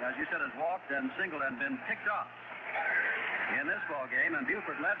Buford, as you said, has walked and singled and been picked off in this ball game, and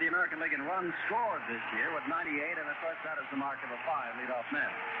Buford led the American League in runs scored this year with 98, and of course that is the mark of a fine leadoff man.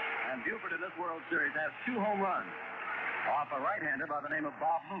 And Buford in this World Series has 2 home runs off a right-hander by the name of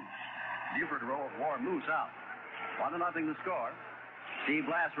Bob Moose. Buford wore Moose out. 1-0 the score. Steve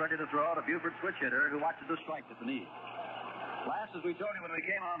Blass ready to throw to Buford switch hitter, who watches a strike at the knee. Blass, as we told you when we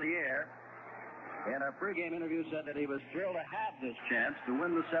came on the air, in a pregame interview, said that he was thrilled to have this chance to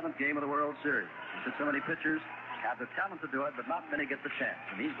win the 7th game of the World Series. He said so many pitchers have the talent to do it, but not many get the chance,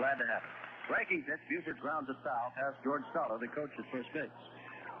 and he's glad to have it. Breaking pitch, Buford grounds it foul past George Stoller, the coach at first base.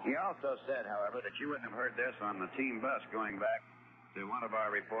 He also said, however, that you wouldn't have heard this on the team bus going back to one of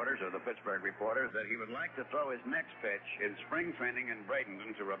our reporters, or the Pittsburgh reporters, that he would like to throw his next pitch in spring training in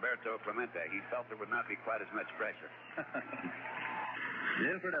Bradenton to Roberto Clemente. He felt there would not be quite as much pressure.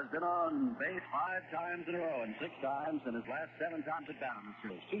 Buford has been on base 5 times in a row and 6 times, and his last 7 times at bat in the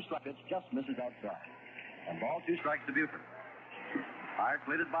series. 2 strike pitch just misses outside. And ball 2 strikes to Buford. Pirates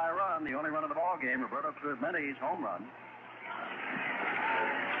leaded by a run, the only run of the ball game, Roberto Clemente's home run.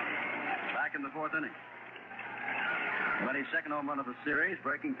 Back in the 4th inning. Clemente's 2nd home run of the series.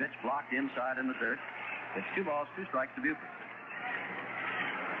 Breaking pitch blocked inside in the dirt. It's 2 balls, 2 strikes to Buford.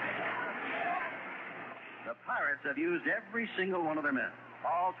 The Pirates have used every single one of their men,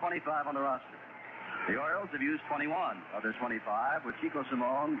 all 25 on the roster. The Orioles have used 21 of their 25, with Chico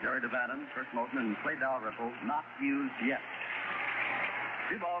Simone, Jerry DeVannen, Kurt Moulton, and Clay Dalrymple not used yet.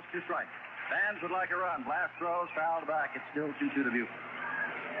 2 balls, 2 strikes. Fans would like a run. Blast throws, fouled back. It's still 2-2 to Buford.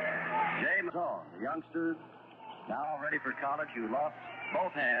 Jay Mazzone, the youngster now ready for college, who lost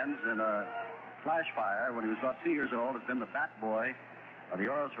both hands in a flash fire when he was about 2 years old, has been the bat boy of the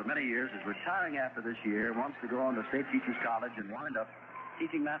Orioles for many years, is retiring after this year, wants to go on to State Teachers College and wind up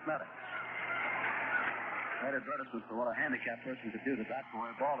teaching mathematics. Great advertisement for what a handicapped person could do to that boy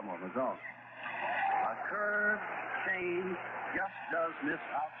in Baltimore, Mazzone. A curve, change, just does miss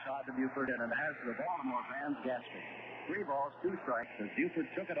outside the Buford, and it has the Baltimore fans gasping. 3 balls, 2 strikes, as Buford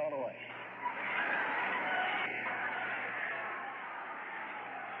took it all away.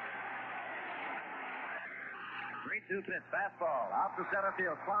 3-2 pitch, fastball, out to center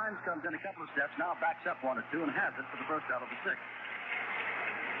field. Climbs, comes in a couple of steps, now backs up 1 or 2, and has it for the first out of the 6th.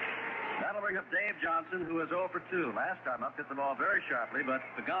 That'll bring up Dave Johnson, who is 0 for 2. Last time up, hit the ball very sharply, but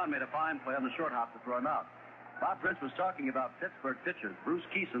Pagan made a fine play on the short hop to throw him out. Bob Prince was talking about Pittsburgh pitchers. Bruce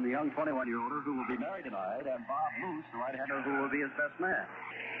Keeson, the young 21-year-older who will be married tonight, and Bob Moose, the right-hander who will be his best man.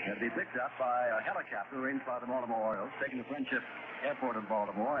 He'll be picked up by a helicopter arranged by the Baltimore Orioles, taken to Friendship Airport in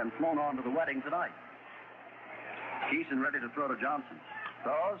Baltimore, and flown on to the wedding tonight. Keeson ready to throw to Johnson.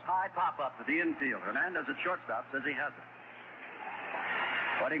 Throws, high pop-up to the infield. Hernandez at shortstop says he has it.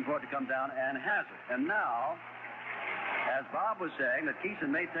 Waiting for it to come down, and has it. And now, as Bob was saying, that Keeson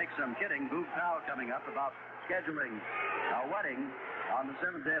may take some kidding, Boog Powell coming up about scheduling a wedding on the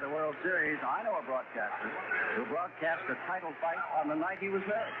 7th day of the World Series. I know a broadcaster who broadcast a title fight on the night he was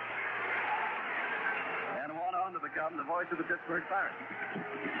married and went on to become the voice of the Pittsburgh Pirates.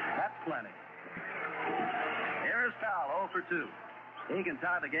 That's plenty. Here's Powell, 0 for 2. He can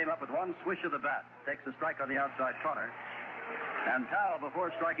tie the game up with 1 swish of the bat. Takes a strike on the outside corner. And Powell,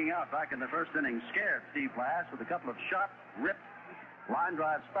 before striking out back in the first inning, scared Steve Blass with a couple of sharp, ripped line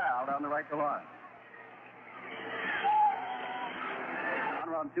drives foul down the right to line. 1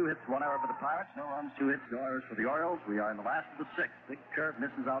 run, 2 hits, 1 error for the Pirates. No runs, 2 hits, no errors for the Orioles. We are in the last of the 6th. Big curve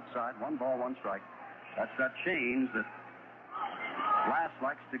misses outside. 1 ball, 1 strike. That's that change that Blass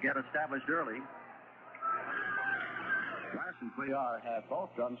likes to get established early. Blass and Cuellar have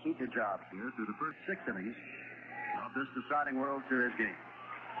both done super jobs here through the first 6 innings of this deciding World Series game.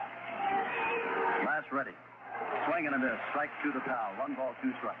 Blass ready. Swing and a miss. Strike 2 to Powell. 1 ball,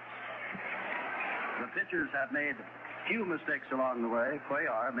 2 strikes. The pitchers have made few mistakes along the way.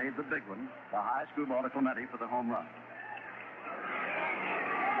 Cuellar made the big one, the high screwball to Clemente for the home run.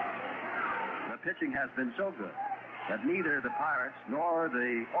 The pitching has been so good that neither the Pirates nor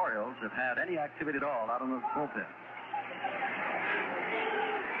the Orioles have had any activity at all out on the bullpen.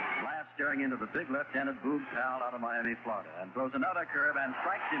 Staring into the big left-handed Boog Powell out of Miami, Florida, and throws another curve and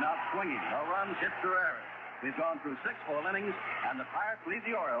strikes him out swinging. No runs, hits, or errors. We've gone through 6 full innings, and the Pirates lead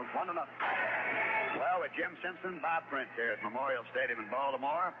the Orioles 1-0. Well, with Jim Simpson, Bob Prince here at Memorial Stadium in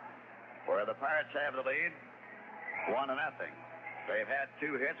Baltimore, where the Pirates have the lead, 1-0. They've had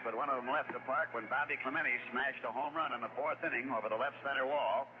 2 hits, but one of them left the park when Bobby Clemente smashed a home run in the 4th inning over the left center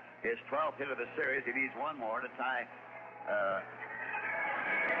wall. His 12th hit of the series. He needs 1 more to tie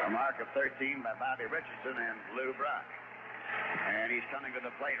a mark of 13 by Bobby Richardson and Lou Brock. And he's coming to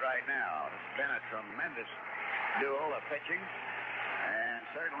the plate right now. It's been a tremendous duel of pitching. And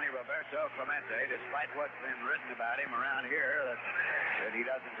certainly Roberto Clemente, despite what's been written about him around here, that he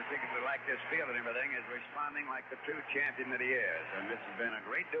doesn't particularly like this field and everything, is responding like the true champion that he is. And this has been a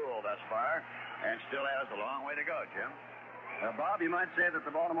great duel thus far, and still has a long way to go, Jim. Bob, you might say that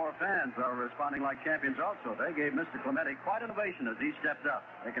the Baltimore fans are responding like champions also. They gave Mr. Clemente quite an ovation as he stepped up.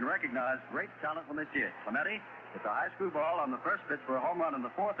 They can recognize great talent when they see it. Clemente hits a high screwball on the first pitch for a home run in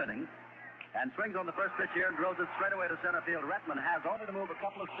the 4th inning, and swings on the first pitch here and drills it straight away to center field. Retman has only to move a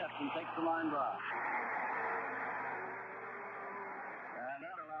couple of steps and takes the line drive. And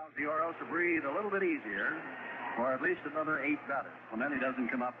that allows the Orioles to breathe a little bit easier for at least another 8 batters. Clemente doesn't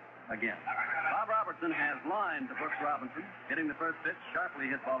come up again. Bob Robertson has lined to Brooks Robinson, hitting the first pitch,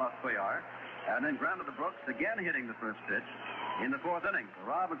 sharply hit ball off Cuellar, and then grounded to Brooks, again hitting the first pitch in the 4th inning. So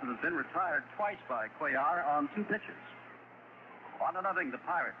Robinson has been retired twice by Cuellar on 2 pitches. 1-0, the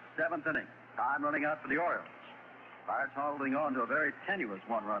Pirates, 7th inning. Time running out for the Orioles. Pirates holding on to a very tenuous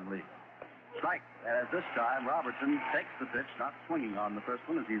 1-run lead. Strike, as this time Robertson takes the pitch, not swinging on the first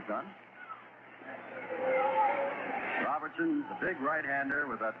one as he's done. Robertson, the big right-hander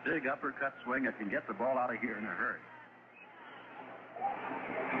with that big uppercut swing that can get the ball out of here in a hurry.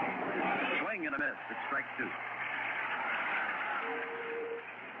 Swing and a miss. It's strike 2.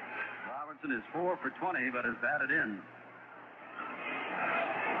 Robertson is 4 for 20, but has batted in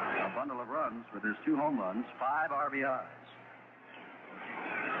a bundle of runs with his 2 home runs, 5 RBIs.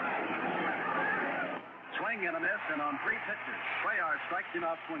 Swing and a miss, and on 3 pitches, Cuellar strikes him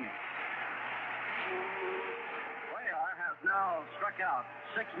out swinging. Cuellar has now struck out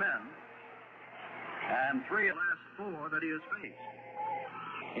 6 men, and 3 of the last 4 that he has faced.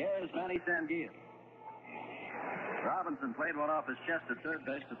 Here's Manny Sanguillen. Robinson played one off his chest at third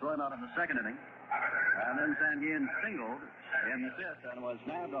base to throw him out in the 2nd inning. And then Sanguillen singled in the 5th and was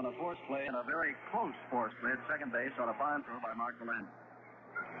nabbed on a force play, and a very close force play at second base on a fine throw by Mark Deland.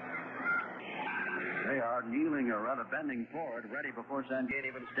 They are kneeling or rather bending forward, ready before Sanguine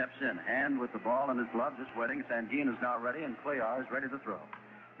even steps in. Hand with the ball in his glove, just waiting. Sanguine is now ready, and Cuellar is ready to throw.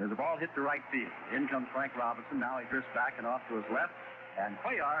 There's a ball hit to right field. In comes Frank Robinson. Now he drifts back and off to his left. And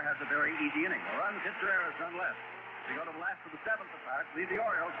Cuellar has a very easy inning. The run hits Herrera's run left. We go to the last of the seventh. The Pirates lead the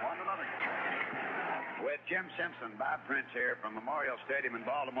Orioles 1-0. With Jim Simpson, Bob Prince here from Memorial Stadium in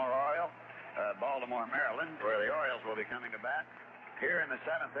Baltimore, Maryland, where the Orioles will be coming to bat. Here in the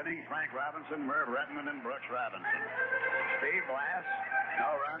seventh inning, Frank Robinson, Merv Rettenmund, and Brooks Robinson. Steve Blass,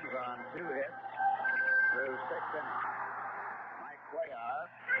 no runs on 2 hits through 6 innings. Mike Cuellar,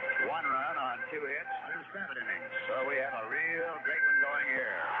 1 run on 2 hits through 7 innings. So we have a real great one going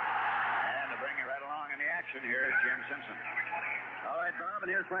here. And to bring you right along in the action here is Jim Simpson. All right, Bob, and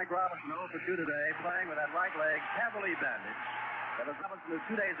here's Frank Robinson, 0 for 2 today, playing with that right leg heavily bandaged. But as Robinson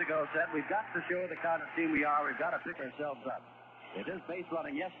 2 days ago said, we've got to show the kind of team we are. We've got to pick ourselves up. With his base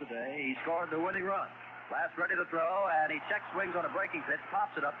running yesterday, he scored the winning run. Last ready to throw, and he check swings on a breaking pitch,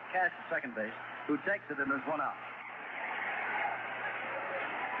 pops it up to Cash at second base, who takes it, and there's 1 out.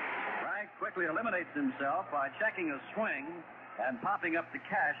 Frank quickly eliminates himself by checking a swing and popping up to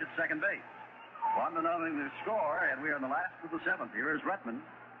Cash at second base. 1-0 the score, and we are in the last of the seventh. Here is Rettenmund.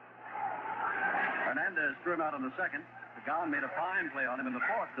 Hernandez threw him out in the second. Pagan made a fine play on him in the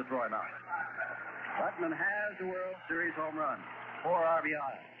fourth to throw him out. Rettenmund has the World Series home run. 4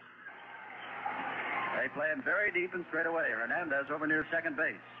 RBIs. They play him very deep and straight away. Hernandez over near second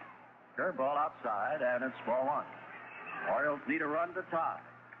base. Curveball outside, and it's ball 1. Orioles need a run to tie.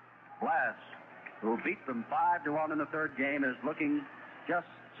 Blass, who beat them 5-1 in the third game, is looking just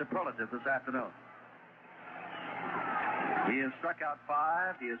superlative this afternoon. He has struck out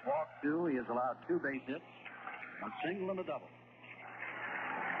 5. He has walked 2. He has allowed 2 base hits, a single and a double.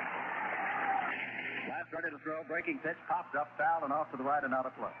 Blass ready to throw. Breaking pitch, popped up, foul, and off to the right and out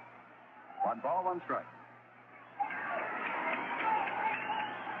of play. 1 ball, 1 strike.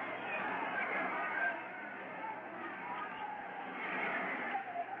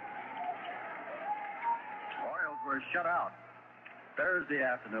 Orioles were shut out Thursday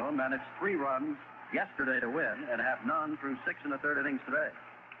afternoon, managed 3 runs yesterday to win, and have none through 6 1/3 innings today.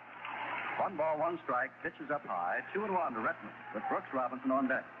 1 ball, 1 strike. Pitches up high. 2-1 to Rettenmund with Brooks Robinson on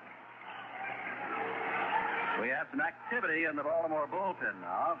deck. We have some activity in the Baltimore bullpen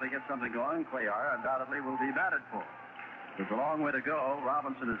now. If they get something going, Cuellar undoubtedly will be batted for. There's a long way to go.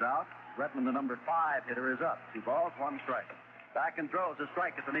 Robinson is out. Rettenmund, the number 5 hitter, is up. 2 balls, 1 strike. Back and throws a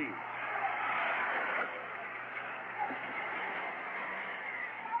strike at the knees.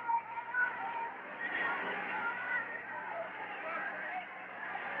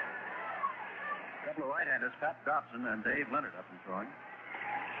 A couple of right-handers, Pat Dobson and Dave Leonard, up and throwing.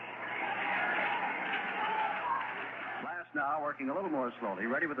 Now working a little more slowly,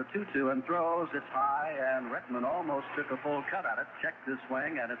 ready with a 2-2 and throws. It's high, and Rettenmund almost took a full cut at it. Checked his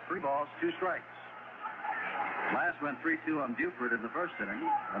swing, and it's 3 balls, 2 strikes. Last went 3-2 on Buford in the first inning,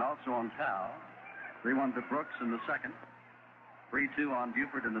 and also on Powell. 3-1 to Brooks in the second. 3-2 on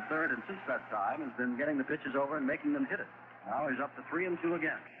Buford in the third, and since that time has been getting the pitches over and making them hit it. Now he's up to 3-2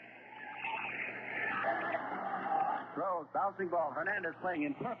 again. Throws, bouncing ball. Hernandez playing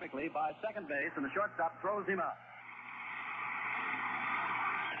in perfectly by second base, and the shortstop throws him out.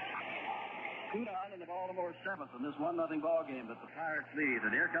 2-9 in the Baltimore seventh in this 1-0 ball game that the Pirates lead.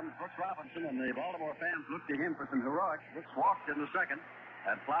 And here comes Brooks Robinson, and the Baltimore fans look to him for some heroics. Brooks walked in the second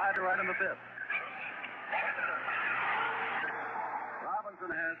and fly to right in the fifth.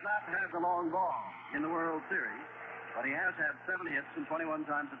 Robinson has not had the long ball in the World Series, but he has had 7 hits and 21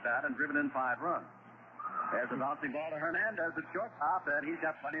 times at bat and driven in 5 runs. There's a bouncing ball to Hernandez at shortstop, and he's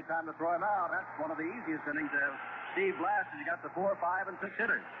got plenty of time to throw him out. That's one of the easiest innings of Steve Blass, and he got the 4, 5, and 6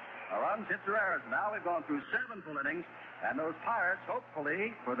 hitters. A runs, hits, or errors. Now we've gone through 7 full innings, and those Pirates,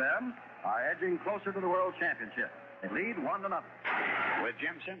 hopefully for them, are edging closer to the World Championship. They lead 1-0. With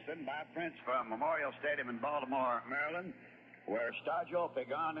Jim Simpson, Bob Prince from Memorial Stadium in Baltimore, Maryland, where Stargell,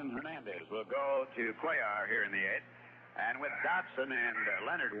 Pagan, and Hernandez will go to Cuellar here in the 8th. And with Dobson and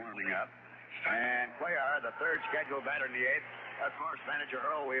Leonard warming up, and Cuellar, the 3rd scheduled batter in the 8th, of course, manager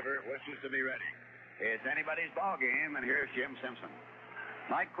Earl Weaver wishes to be ready. It's anybody's ball game, and here's Jim Simpson.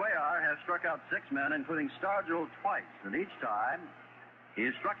 Mike Cuellar has struck out 6 men, including Stargell twice, and each time he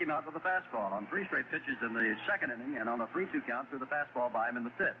has struck him out with a fastball on 3 straight pitches in the second inning and on a 3-2 count through the fastball by him in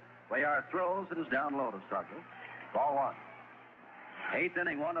the 5th. Cuellar throws, it is down low to Stargell. Ball 1. 8th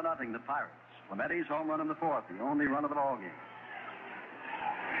inning, 1-0, the Pirates. Clemente's home run in the 4th, the only run of the ball game.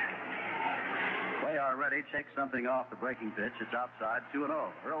 Cuellar ready, takes something off the breaking pitch. It's outside, 2-0.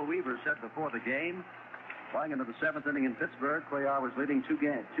 Earl Weaver said before the game Going into the seventh inning in Pittsburgh, Cuellar was leading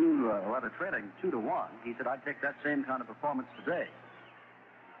trailing 2-1. He said, I'd take that same kind of performance today.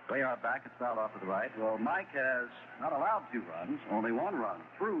 Cuellar back, it's fouled off to the right. Well, Mike has not allowed 2 runs, only 1 run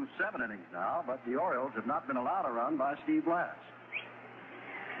through 7 innings now, but the Orioles have not been allowed a run by Steve Blass.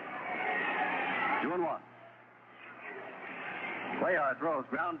 2-1. Cuellar throws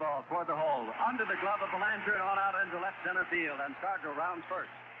ground ball toward the hole, under the glove of Belanger and on out into left center field, and Stargell rounds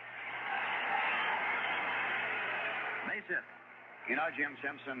first. Base hit. You know, Jim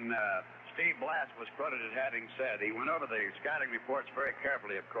Simpson, Steve Blass was quoted as having said, he went over the scouting reports very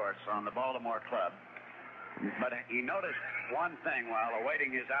carefully, of course, on the Baltimore club. But he noticed one thing while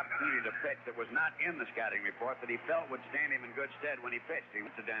awaiting his opportunity to pitch that was not in the scouting report that he felt would stand him in good stead when he pitched. He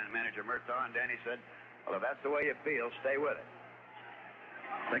went to manager Murtaugh, and Danny said, well, if that's the way you feel, stay with it.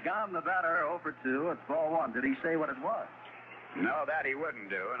 Pagan, the batter, 0 for 2. It's ball 1. Did he say what it was? No, that he wouldn't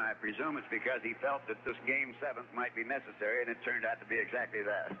do, and I presume it's because he felt that this game 7th might be necessary, and it turned out to be exactly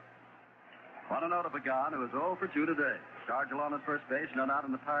that. 1-0 to Pagan, who is 0 for 2 today. Stargell on at first base, none out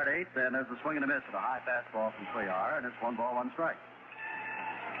in the Pirate 8th, and there's a swing and a miss at a high fastball from Cuellar, and it's 1 ball, 1 strike.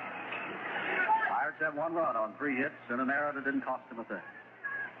 Pirates have 1 run on 3 hits and an error that didn't cost them a thing.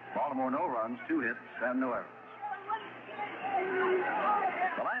 Baltimore, no runs, 2 hits, and no errors.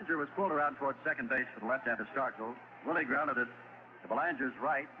 Belanger was pulled around towards second base for the left-hander Stargell. Willie grounded it to Belanger's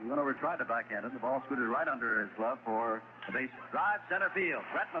right. He went over and tried to backhand it. The ball scooted right under his glove for a base. Drive center field.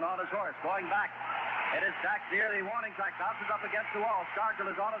 Bretman on his horse, going back. It is back near the warning track. Bounces up against the wall. Stargell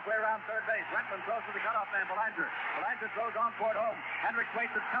is on his way around third base. Bretman throws to the cutoff man, Belanger. Belanger throws on toward home. Hendricks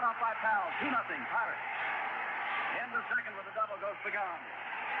waits. It's cut off by Powell. 2-0, Pirates. In the second with a double goes Pagan.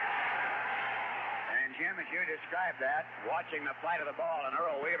 And, Jim, as you described that, watching the flight of the ball, and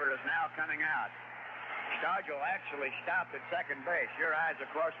Earl Weaver is now coming out. Stargell actually stopped at second base. Your eyes,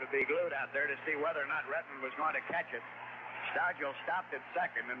 of course, would be glued out there to see whether or not Redmond was going to catch it. Stargell stopped at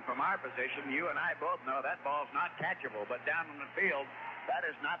second, and from our position, you and I both know that ball's not catchable. But down in the field, that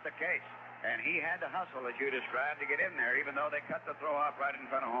is not the case. And he had to hustle, as you described, to get in there, even though they cut the throw off right in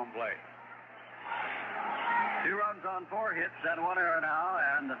front of home plate. 2 runs on 4 hits and 1 error now,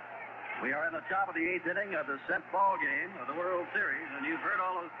 and we are in the top of the 8th inning of the 7th ball game of the World Series, and you've heard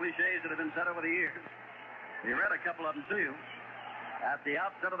all those cliches that have been said over the years. We read a couple of them to you at the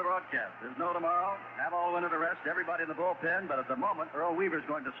outset of the broadcast. There's no tomorrow. Have all winter to rest everybody in the bullpen, but at the moment, Earl Weaver's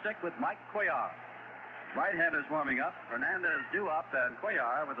going to stick with Mike Cuellar. Right-handers warming up. Hernandez due up, and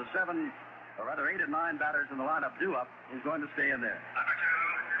Cuellar with the 8 and 9 batters in the lineup due up is going to stay in there. Number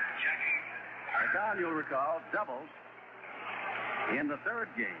 2, checking. Pagan, you'll recall, doubles in the 3rd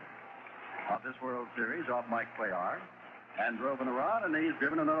game of this World Series off Mike Cuellar and drove in a run, and he's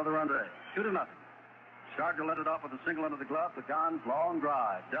driven another run today. 2-0. Stargell led it off with a single under the glove. Pagan's long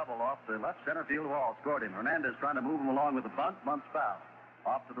drive, double off the left center field wall, scored him. Hernandez trying to move him along with a bunt. Bunt's foul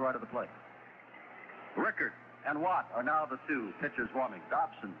off to the right of the plate. Rickard and Watt are now the 2 pitchers warming.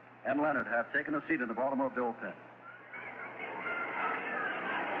 Dobson and Leonard have taken a seat in the Baltimore bullpen.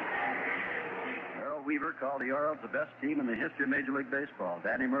 Earl Weaver called the Orioles the best team in the history of Major League Baseball.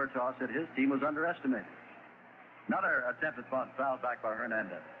 Danny Murtaugh said his team was underestimated. Another attempted bunt, fouled back by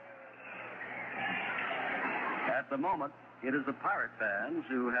Hernandez. At the moment, it is the Pirate fans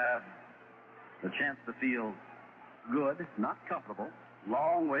who have the chance to feel good, not comfortable,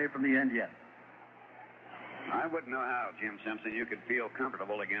 long way from the end yet. I wouldn't know how, Jim Simpson, you could feel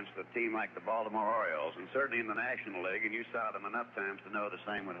comfortable against a team like the Baltimore Orioles, and certainly in the National League, and you saw them enough times to know the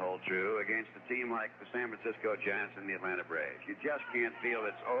same would hold true, against a team like the San Francisco Giants and the Atlanta Braves. You just can't feel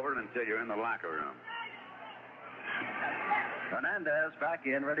it's over until you're in the locker room. Hernandez back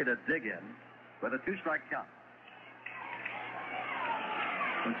in, ready to dig in with a 2-strike count.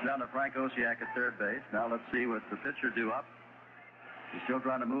 It's down to Frank Osiak at third base. Now let's see what the pitcher do up. He's still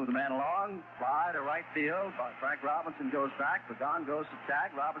trying to move the man along. Fly to right field. Frank Robinson goes back. Pagan goes to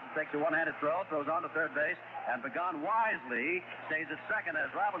tag. Robinson takes a one-handed throw, throws on to third base, and Pagan wisely stays at second as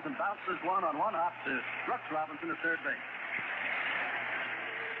Robinson bounces one on one hop to Brooks Robinson at third base.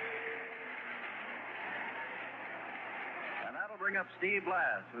 And that'll bring up Steve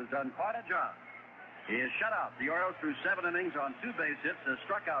Blass, who has done quite a job. He has shut out the Orioles through 7 innings on 2 base hits, has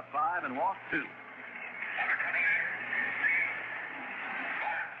struck out 5 and walked 2.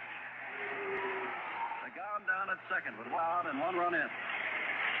 Pagan down at second with 1 out and 1 run in.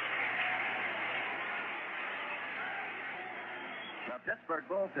 The Pittsburgh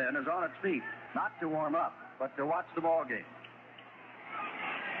bullpen is on its feet, not to warm up, but to watch the ball game.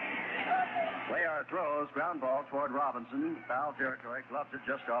 Cuellar throws, ground ball toward Robinson, foul territory, gloves it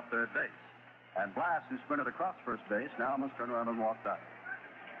just off third base. And Blass, who sprinted across first base, now must turn around and walk back.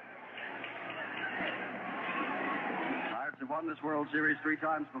 won this World Series 3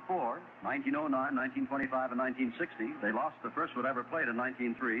 times before, 1909, 1925, and 1960. They lost the first one ever played in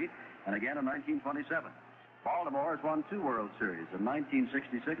 1903, and again in 1927. Baltimore has won 2 World Series, in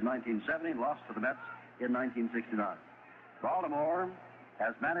 1966 and 1970, and lost to the Mets in 1969. Baltimore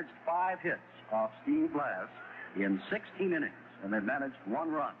has managed 5 hits off Steve Blass in 16 innings, and they've managed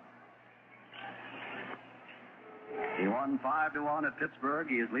 1 run. He won 5-1 at Pittsburgh.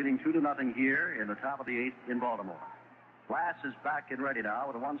 He is leading 2-0 here in the top of the 8th in Baltimore. Blass is back and ready now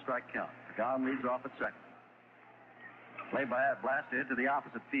with a 1-strike count. Pagan leads off at second. Play by blasted to the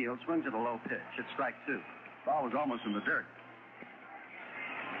opposite field, swings at a low pitch. It's strike 2. Ball was almost in the dirt.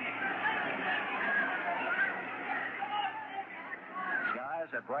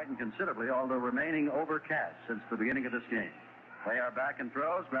 Skies have brightened considerably, although remaining overcast since the beginning of this game. Cuellar back and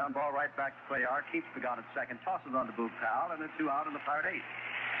throws. Ground ball right back to Cuellar. Keeps Pagan at second. Tosses on to Boog Powell, and it's 2 out in the Pirate 8th.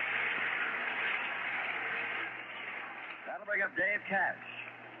 That'll bring up Dave Cash.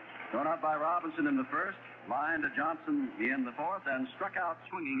 Thrown out by Robinson in the first. Line to Johnson in the 4th, and struck out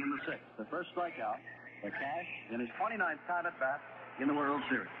swinging in the 6th. The first strikeout for Cash in his 29th time at bat in the World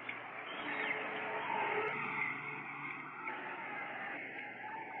Series.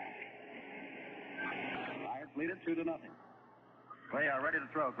 Pirates lead it 2-0. Cuellar ready to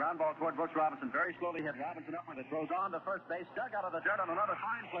throw. Ground ball toward Brooks Robinson. Very slowly hit. Robinson up with it. Throws on to first base. Dug out of the dirt on another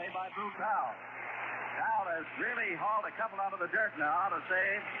fine play by Boog Powell. Powell has really hauled a couple out of the dirt now to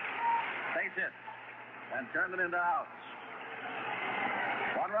save base hits and turn them into outs.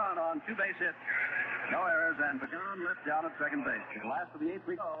 1 run on 2 base hits. No errors, and Pagan lifts down at second base. To the last of the 8th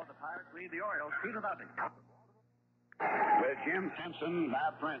we go. The Pirates lead the Orioles 2-0. With Jim Simpson,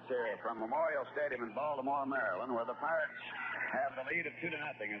 Bob Prince here from Memorial Stadium in Baltimore, Maryland, where the Pirates have the lead of 2-0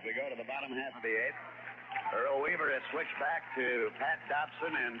 as we go to the bottom half of the 8th. Earl Weaver has switched back to Pat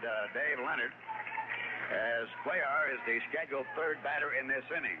Dobson and Dave Leonard, as Cuellar is the scheduled 3rd batter in this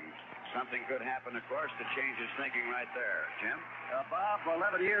inning. Something could happen, of course, to change his thinking right there. Jim? Bob,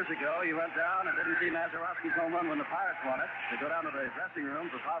 11 years ago, you went down and didn't see Mazeroski's home run when the Pirates won it. To go down to the dressing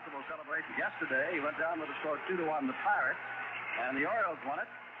room for possible celebration. Yesterday, you went down with a score 2-1 the Pirates, and the Orioles won it.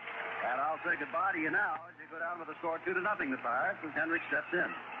 And I'll say goodbye to you now as you go down with a score 2-0 the Pirates, as Hendricks steps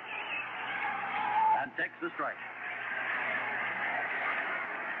in and takes the strike.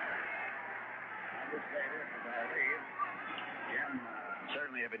 I'll just say this as I leave. Jim,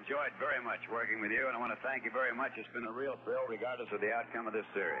 certainly have enjoyed very much working with you, and I want to thank you very much. It's been a real thrill, regardless of the outcome of this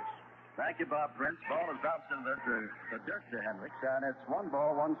series. Thank you, Bob Prince. Ball is bounced into the dirt to Hendricks, and it's 1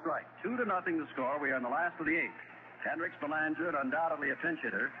 ball, 1 strike. 2-0 the score. We are in the last of the 8th. Hendricks Belanger, undoubtedly a pinch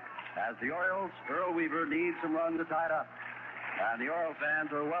hitter, as the Orioles, Earl Weaver needs some runs to tie it up. And the Orioles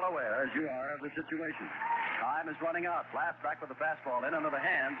fans are well aware, as you are, of the situation. Time is running out. Blast back with the fastball in under the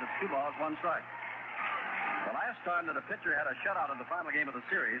hands. It's 2 balls, 1 strike. The last time that a pitcher had a shutout in the final game of the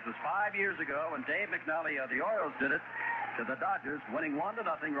series was 5 years ago when Dave McNally of the Orioles did it to the Dodgers, winning 1-0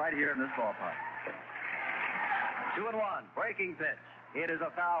 right here in this ballpark. 2-1, breaking pitch. It is a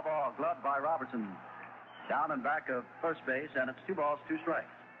foul ball, gloved by Robertson down and back of first base, and it's 2 balls, 2 strikes.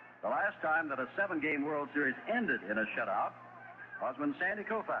 The last time that a 7-game World Series ended in a shutout was when Sandy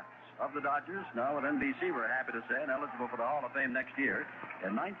Koufax of the Dodgers, now with NBC, we're happy to say, and eligible for the Hall of Fame next year,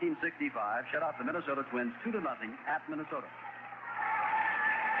 in 1965, shut out the Minnesota Twins 2-0 at Minnesota.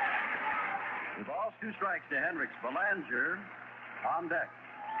 2 balls, 2 strikes to Hendricks. Belanger on deck.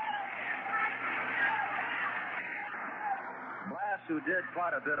 Blass, who did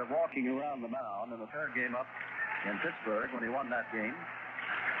quite a bit of walking around the mound in the 3rd game up in Pittsburgh when he won that game,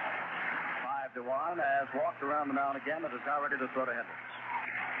 5-1, has walked around the mound again and is now ready to throw to Hendricks.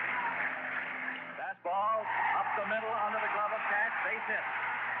 Fastball up the middle under the glove of Cash, base hit.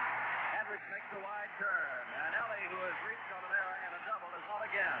 Hendricks makes a wide turn, and Ellie, who has reached on an error and a double, is on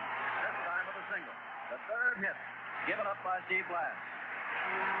again, this time with a single. The 3rd hit given up by Steve Blass.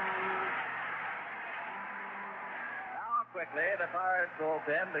 Now quickly, the Pirates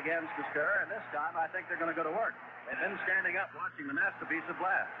bullpen begins to stir, and this time I think they're going to go to work. They've been standing up watching the masterpiece of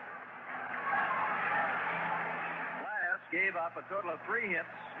Blass. Blass gave up a total of 3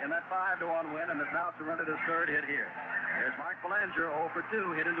 hits in that 5-1 win, and has now surrendered his 3rd hit here. Here's Mark Belanger, 0 for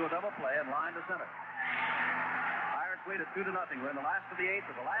 2, hit into a double play and line to center. Pirates lead at 2-0. We're in the last of the 8th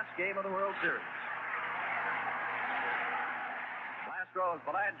of the last game of the World Series. Blass throws.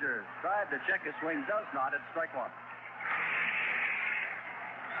 Belanger tried to check his swing, does not. It's strike 1.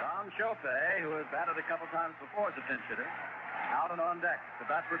 Tom Chauffet, who has batted a couple times before as a pinch hitter, out and on deck. The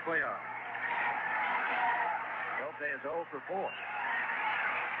bat for Cuellar. Chauffet is 0 for 4.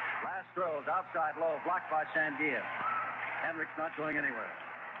 Last throws outside low, blocked by Sandia. Hendricks not going anywhere.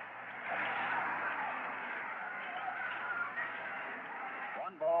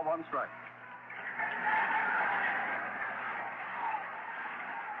 1 ball, 1 strike.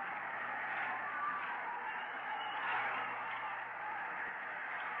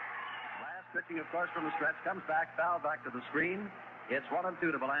 Last pitching, of course, from the stretch, comes back, foul back to the screen. It's 1-2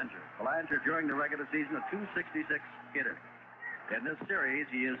 to Belanger. Belanger, during the regular season, a .266 hitter. In this series,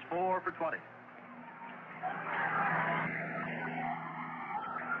 he is 4 for 20.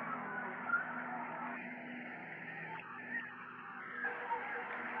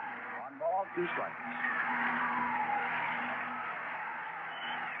 One ball, 2 strikes.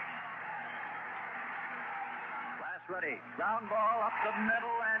 Last ready. Ground ball up the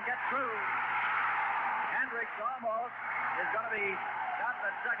middle and gets through. Hendricks almost is going to be got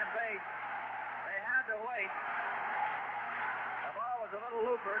at second base. They had to wait. The ball was a little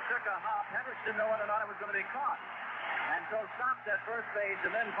looper, took a hop. Hendricks didn't know whether or not it was going to be caught. And so stopped at first base,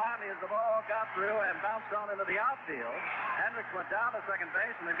 and then finally as the ball got through and bounced on into the outfield, Hendricks went down to second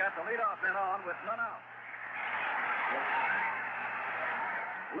base, and they've got the leadoff man on with none out.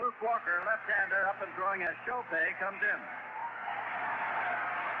 Luke Walker, left-hander, up and throwing as Chopay comes in.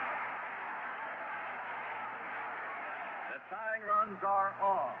 The tying runs are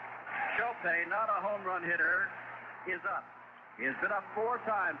off. Chopay, not a home run hitter, is up. He has been up 4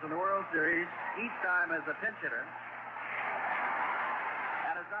 times in the World Series, each time as a pinch hitter,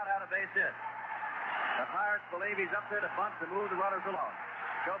 and has not had a base hit. The Pirates believe he's up there to bunt to move the runners along.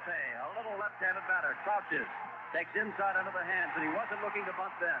 Chopay, a little left-handed batter, crouches, takes inside under the hands, and he wasn't looking to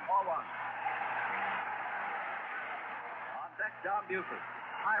bunt then. Ball 1. On deck, Don Buford.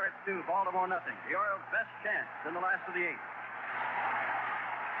 Pirates 2, Baltimore nothing. The Orioles' best chance in the last of the 8th.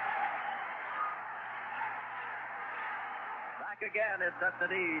 Back again, it's at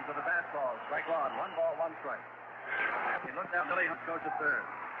the knees of the fastball. Strike 1. 1 ball, 1 strike. He looked down, Billy Hunt goes to third.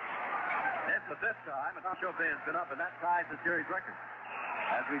 It's the 5th time, and Don Chopay has been up, and that ties the series record.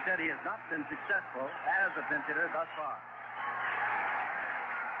 As we said, he has not been successful as a pinch hitter thus far.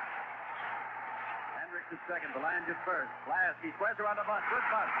 Hendricks is second, Belanger first. Glass, he squares around the bunt. Good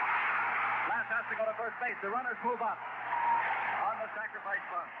bunt. Glass has to go to first base. The runners move up on the sacrifice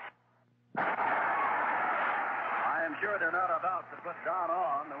bunt. I am sure they're not about to put Don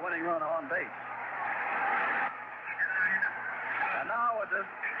on the winning run on base. And now with the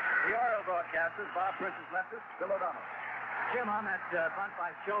Oriole broadcasters, Bob Prince has left us, Bill O'Donnell. Jim, on that bunt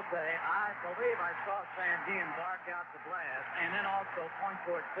by Chopay, I believe I saw Sandian bark out the blast and then also point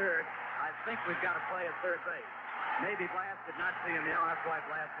toward third. I think we've got to play at third base. Maybe Glass did not see him there. That's why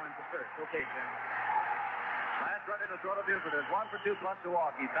Glass went to first. Okay, Jim. Glass ready to throw to Buford. There's 1 for 2 plus to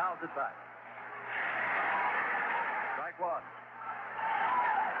walk. He fouls it back. Strike 1.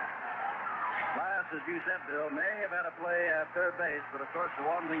 Glass, as you said, Bill, may have had a play at third base, but of course the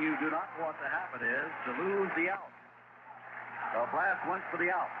one thing you do not want to happen is to lose the out. So Glass went for the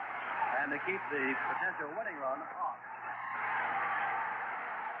out, and to keep the potential winning run off.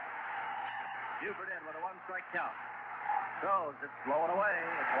 Buford in with a 1-strike count. Throws, it's blowing away.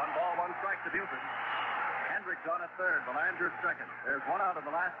 It's 1 ball, 1 strike to Buford. Hendricks on at third, Belanger second. There's 1 out in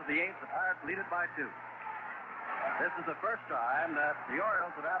the last of the 8th. The Pirates lead it by 2. This is the first time that the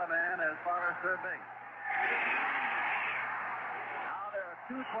Orioles have had a man as far as third base. Now there are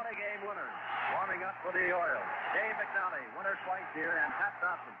 2 20-game winners warming up for the Orioles. Dave McNally, winner twice here, and Pat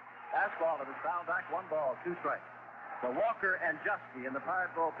Dobson. Fastball that is fouled back, 1 ball, 2 strikes. So Walker and Justy in the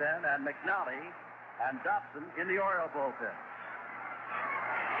Pirate bullpen, and McNally and Dobson in the Oriole bullpen.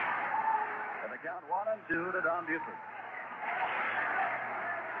 And the count 1-2 to Don Buford.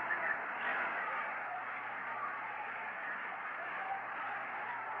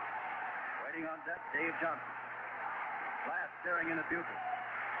 Waiting on deck, Dave Johnson. Glass staring in at Buford.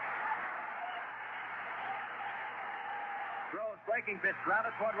 Throws, breaking pitch,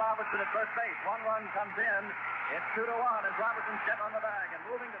 grounded toward Robertson at first base. 1 run comes in. It's 2-1 as Robertson steps on the bag, and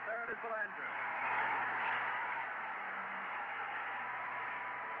moving to third is Belanger.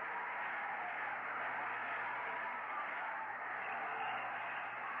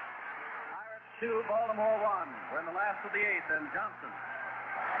 Pirates 2, Baltimore 1. We're in the last of the 8th, and Johnson,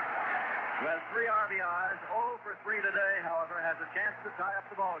 who has 3 RBIs, 0 for 3 today, however, has a chance to tie up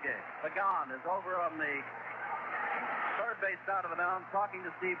the ball game. Pagan is over on the third base side of the mound, talking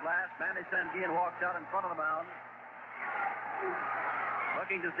to Steve Glass. Manny Sandian walks out in front of the mound,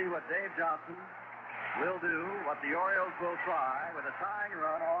 looking to see what Dave Johnson will do, what the Orioles will try with a tying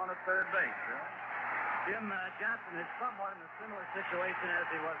run on at third base. Jim, Johnson is somewhat in a similar situation as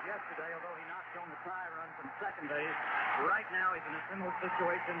he was yesterday, although he knocked home the tie run from second base. Right now he's in a similar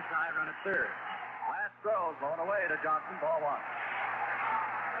situation, tie run at third. Last throw blown away to Johnson, ball 1.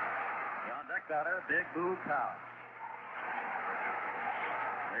 The on-deck batter, Big Boo Powell.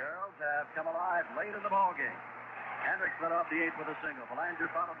 have come alive late in the ball game. Hendricks led off the eighth with a single. Belanger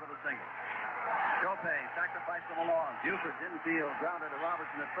followed with a single. Chopin sacrificed them along. Buford infield, grounded to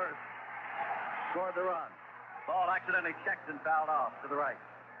Robertson at first. Scored the run. Ball accidentally checked and fouled off to the right.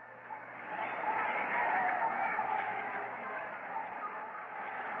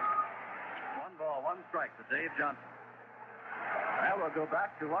 One ball, one strike to Dave Johnson. Well, we'll go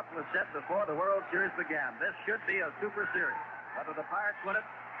back to what was said before the World Series began. This should be a super series. Whether the Pirates win it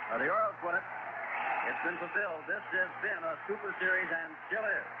or the Orioles win it, it's been fulfilled. This has been a super series and still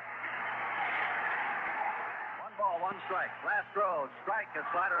is. One ball, one strike. Last throw, strike, a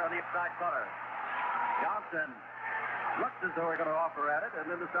slider on the inside corner. Johnson looked as though he were going to offer at it and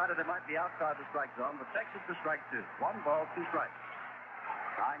then decided it might be outside the strike zone, but takes it to strike two. One ball, two strikes.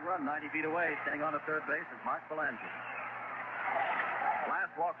 Tying run 90 feet away, standing on the third base is Mark Belanger. Glass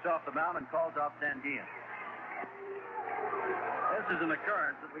walks off the mound and calls out Sanguillen. This is an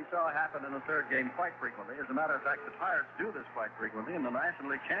occurrence that we saw happen in the third game quite frequently. As a matter of fact, the Pirates do this quite frequently in the National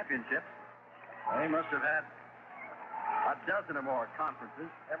League Championships. They must have had a dozen or more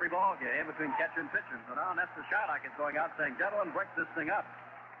conferences every ball game between catcher and pitcher. So now Nestor Shylock is going out saying, "Gentlemen, break this thing up."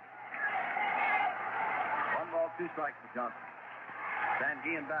 One ball, two strikes to Johnson.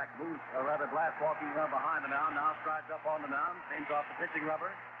 Sanguillen back, moves, or rather Glass walking around behind the mound, now strides up on the mound, cleans off the pitching rubber.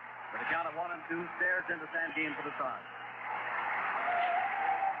 With a count of 1 and 2, stares into Sanguillen for the sign.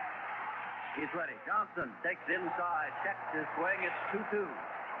 He's ready. Johnson takes inside, checks his swing. It's 2-2.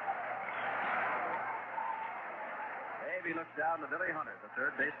 Davey looks down to Billy Hunter, the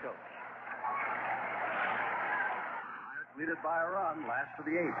third base coach. Pirates lead it by a run, last to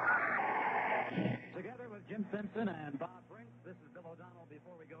the eighth. Together with Jim Simpson and Bob Brinks, this is Bill O'Donnell.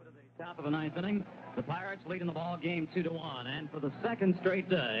 Before we go to the top of the ninth inning, the Pirates lead in the ball game 2-1. And for the second straight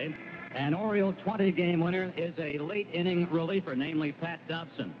day, an Oriole 20-game winner is a late inning reliever, namely Pat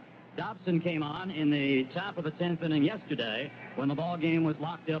Dobson. Dobson came on in the top of the 10th inning yesterday when the ball game was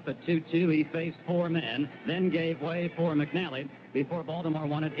locked up at 2-2. He faced 4 men, then gave way for McNally before Baltimore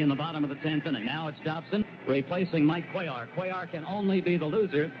won it in the bottom of the 10th inning. Now it's Dobson replacing Mike Cuellar. Cuellar can only be the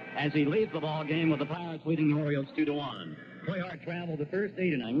loser as he leaves the ball game with the Pirates leading the Orioles 2-1. Cuellar traveled the first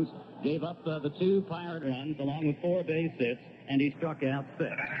 8 innings, gave up the 2 Pirate runs along with 4 base hits, and he struck out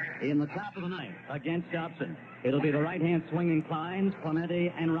 6. In the top of the ninth against Dobson, it'll be the right-hand swinging Kleins,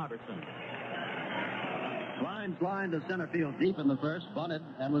 Clemente, and Robertson. Kleins lined to center field deep in the first, bunted,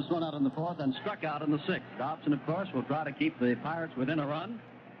 and was thrown out in the fourth and struck out in the sixth. Dobson, of course, will try to keep the Pirates within a run,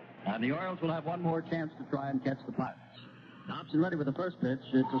 and the Orioles will have one more chance to try and catch the Pirates. Dobson ready with the first pitch.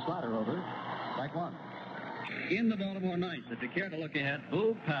 It's a slider over. Strike one. In the Baltimore ninth, if you care to look ahead,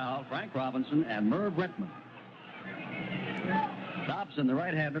 Boog Powell, Frank Robinson, and Merv Rittman. Dobson, the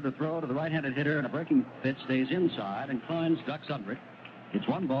right-hander, to throw to the right-handed hitter, and a breaking pitch stays inside, and Kleins ducks under it. It's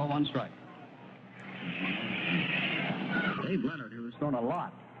 1 ball, 1 strike. Dave Leonard, who has thrown a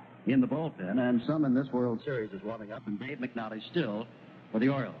lot in the bullpen, and some in this World Series, is warming up, and Dave McNally still for the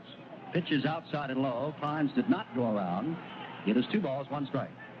Orioles. Pitches outside and low. Kleins did not go around. It is 2 balls, 1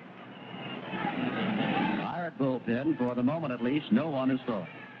 strike. Pirate bullpen, for the moment at least, no one is throwing.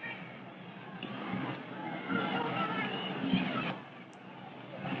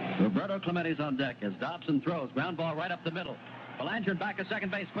 Roberto Clemente is on deck as Dobson throws. Ground ball right up the middle. Belanger back at second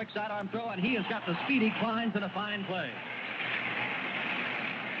base. Quick sidearm throw, and he has got the speedy Kleins in a fine play.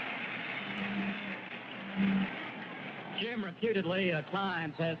 Jim, reputedly,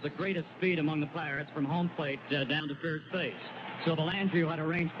 Kleins has the greatest speed among the Pirates from home plate down to first base. So Belanger, who had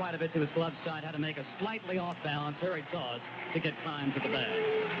arranged quite a bit to his glove side, had to make a slightly off-balance, hurried toss to get Kleins at the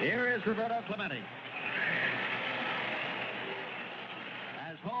bag. Here is Roberto Clemente.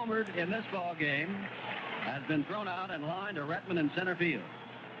 Homered in this ball game, has been thrown out and lined to Rettman in center field.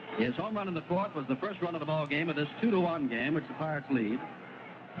 His home run in the fourth was the first run of the ball game of this 2-1 game, which the Pirates lead.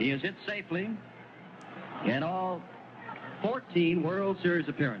 He has hit safely in all 14 World Series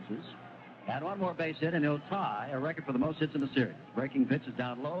appearances. Had 1 more base hit, and he'll tie a record for the most hits in the series. Breaking pitch is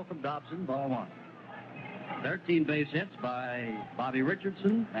down low from Dobson, ball 1. 13 base hits by Bobby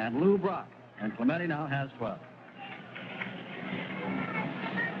Richardson and Lou Brock, and Clemente now has 12.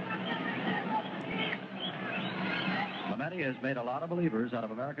 Clemente has made a lot of believers out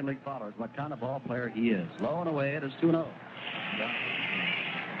of American League followers what kind of ball player he is. Low and away, it is 2-0.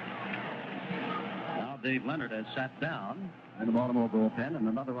 Now Dave Leonard has sat down in the Baltimore bullpen, and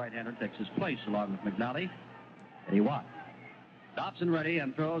another right-hander takes his place along with McNally. Eddie Watt. Dobson ready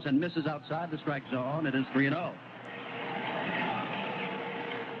and throws and misses outside the strike zone. It is 3-0.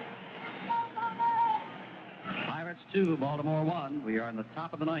 Pirates 2, Baltimore 1. We are in the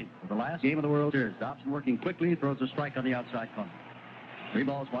top of the ninth of the last game of the World Series. Dobson working quickly, throws a strike on the outside corner. 3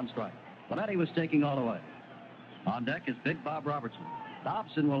 balls, 1 strike. Clemente was taking all the way. On deck is big Bob Robertson.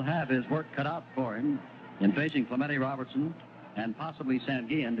 Dobson will have his work cut out for him in facing Clemente, Robertson, and possibly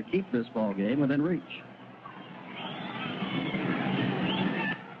Sanguillen to keep this ball game within reach.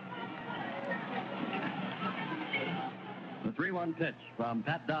 The 3-1 pitch from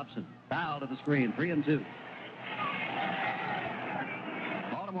Pat Dobson. Foul to the screen, 3-2.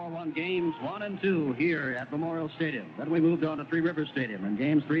 Baltimore won games 1 and 2 here at Memorial Stadium. Then we moved on to Three Rivers Stadium. In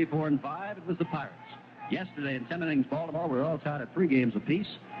games 3, 4, and 5, it was the Pirates. Yesterday in 10 innings, Baltimore were all tied at 3 games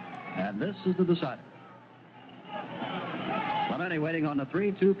apiece, and this is the decider. Clemente waiting on the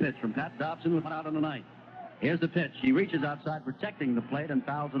 3-2 pitch from Pat Dobson with 1 out in the 9th. Here's the pitch. He reaches outside, protecting the plate, and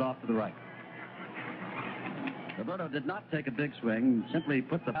fouls it off to the right. Roberto did not take a big swing, simply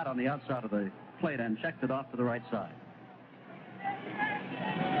put the bat on the outside of the plate and checked it off to the right side.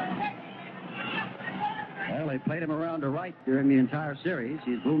 Well, they played him around to right during the entire series.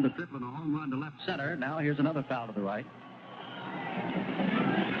 He's boomed a triple and a home run to left center. Now here's another foul to the right.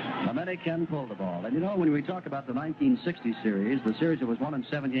 Clemente can pull the ball. And you know, when we talk about the 1960 series, the series that was won in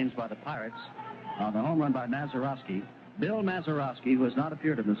 7 games by the Pirates, on the home run by Mazeroski, Bill Mazeroski, who has not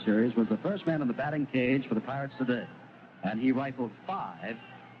appeared in the series, was the first man in the batting cage for the Pirates today. And he rifled 5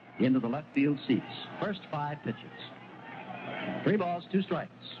 into the left field seats. First 5 pitches. 3 balls, 2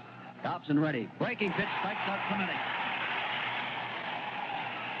 strikes. Dobson ready. Breaking pitch, strikes out Clemente.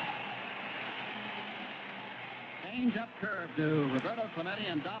 Change up curve to Roberto Clemente,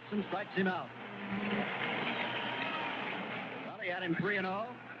 and Dobson strikes him out. Well, he had him 3-0.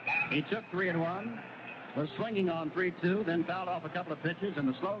 He took 3-1. Was swinging on 3-2, then fouled off a couple of pitches, and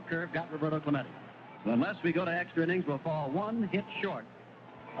the slow curve got Roberto Clemente. So unless we go to extra innings, we'll fall 1 hit short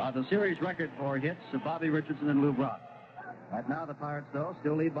of the series record for hits of Bobby Richardson and Lou Brock. Right now, the Pirates, though,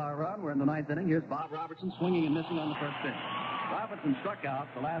 still lead by a run. We're in the 9th inning. Here's Bob Robertson swinging and missing on the first pitch. Robertson struck out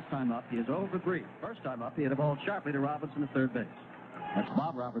the last time up. He is 0 for 3. First time up, he hit a ball sharply to Robinson at third base. That's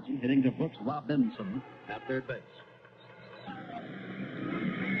Bob Robertson hitting to Brooks Robinson at third base.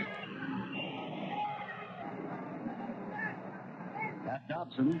 Pat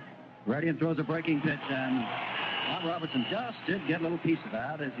Dobson ready and throws a breaking pitch, and Bob Robertson just did get a little piece of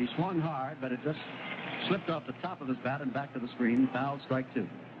that as he swung hard, but it just slipped off the top of his bat and back to the screen. Foul, strike 2.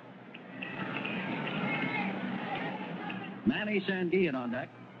 Manny Sanguillen on deck.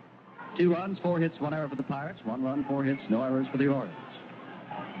 2 runs, 4 hits, 1 error for the Pirates. 1 run, 4 hits, no errors for the Orioles.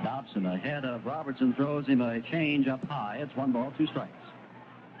 Dobson ahead of Robertson throws him a change up high. It's 1 ball, 2 strikes.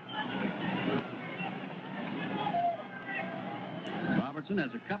 Robertson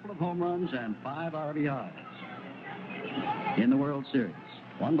has a couple of home runs and 5 RBIs in the World Series.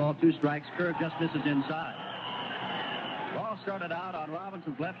 1 ball, 2 strikes. Curve just misses inside. Ball started out on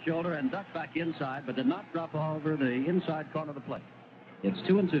Robinson's left shoulder and ducked back inside, but did not drop over the inside corner of the plate. It's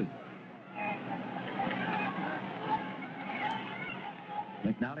 2-2.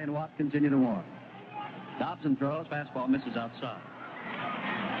 McNally and Watt continue to warm. Dobson throws, fastball misses outside.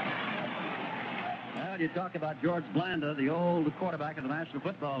 Well, you talk about George Blanda, the old quarterback of the National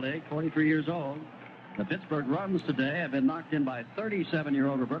Football League, 43 years old. The Pittsburgh runs today have been knocked in by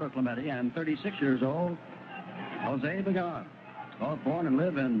 37-year-old Roberto Clemente and 36 years old Jose Pagan, both born and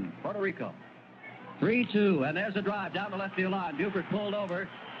live in Puerto Rico. 3-2, and there's a drive down the left field line. Buford pulled over,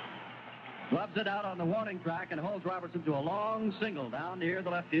 rubs it out on the warning track, and holds Robertson to a long single down near the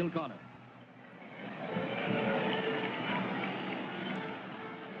left field corner.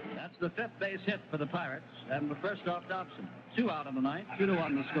 That's the 5th base hit for the Pirates, and the first off Dobson. 2 out in the 9th,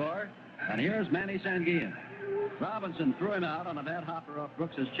 2-1 the score. And here's Manny Sanguillen. Robinson threw him out on a bad hopper off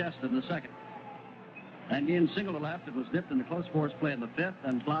Brooks's chest in the 2nd. Sanguillen single to left. It was dipped in the close force play in the 5th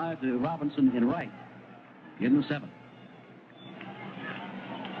and fly to Robinson in right in the 7th.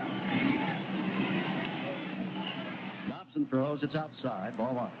 Dobson throws. It's outside.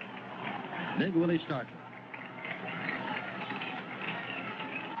 Ball 1. Big Willie Starcher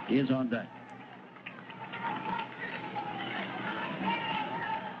is on deck.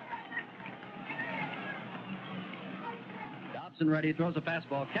 Ready, throws a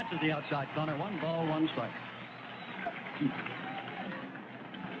fastball, catches the outside corner. 1 ball, 1 strike.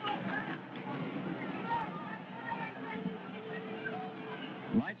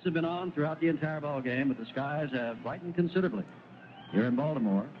 Lights have been on throughout the entire ball game, but the skies have brightened considerably here in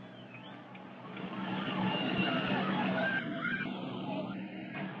Baltimore.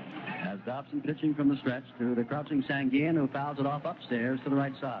 As Dobson pitching from the stretch to the crouching Sanguillen, who fouls it off upstairs to the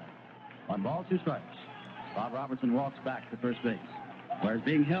right side. 1 ball, 2 strikes. Bob Robertson walks back to first base, where he's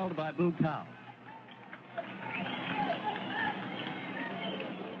being held by Boog Powell.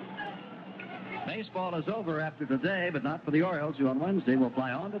 Baseball is over after today, but not for the Orioles, who on Wednesday will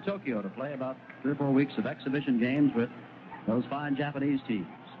fly on to Tokyo to play about 3 or 4 weeks of exhibition games with those fine Japanese teams.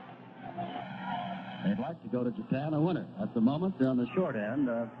 They'd like to go to Japan a winner. At the moment, they're on the short end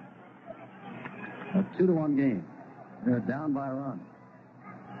of a 2-1 game. They're down by a run.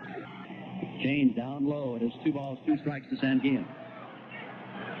 Change down low. It is 2 balls, 2 strikes to Sanguillen.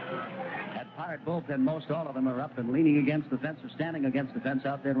 At Pirate bullpen, most all of them are up and leaning against the fence or standing against the fence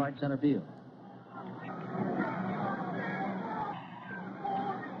out there in right center field.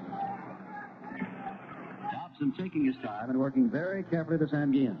 Dobson taking his time and working very carefully to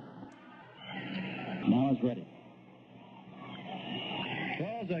Sanguillen. Now is ready.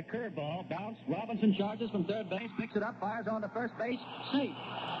 Throws a curveball, bounce. Robinson charges from third base, picks it up, fires on to first base. Safe.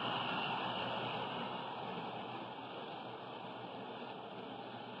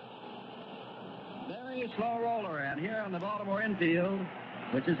 Very slow roller, and here on the Baltimore infield,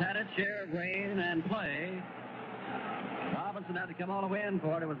 which has had its share of rain and play, Robinson had to come all the way in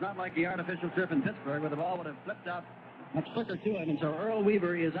for it. It was not like the artificial turf in Pittsburgh, where the ball would have flipped out much quicker to him, and so Earl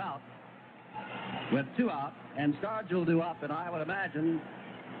Weaver is out with 2 out, and Starge will do up, and I would imagine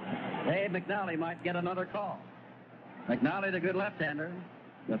Dave McNally might get another call. McNally, the good left-hander,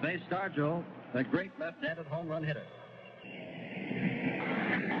 to face Stargell, the great left-handed home run hitter.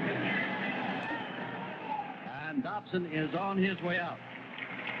 And Dobson is on his way out.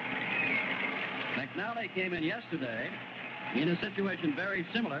 McNally came in yesterday in a situation very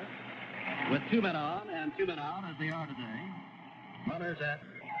similar, with 2 men on and 2 men out as they are today. Runners at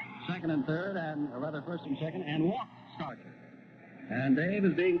second and third, or rather first and second, and walked Stargell. And Dave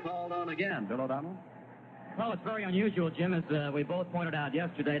is being called on again. Bill O'Donnell? Well, it's very unusual, Jim, as we both pointed out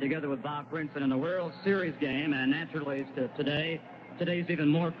yesterday together with Bob Princeton in the World Series game, and naturally today's even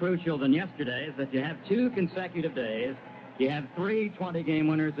more crucial than yesterday's, that you have 2 consecutive days. You have 3 20-game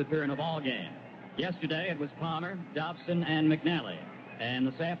winners appear in a ball game. Yesterday it was Palmer, Dobson, and McNally. And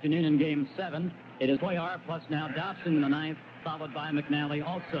this afternoon in Game 7, it is Cuellar plus now Dobson in the 9th, followed by McNally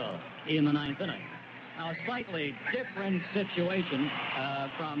also in the 9th inning. Now, a slightly different situation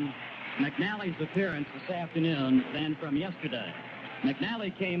from McNally's appearance this afternoon than from yesterday.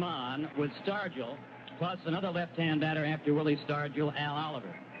 McNally came on with Stargell, plus another left-hand batter after Willie Stargell, Al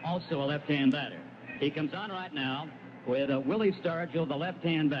Oliver, also a left-hand batter. He comes on right now with Willie Stargell, the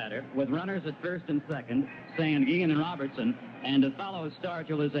left-hand batter, with runners at first and second, Sanguillen and Robertson, and to follow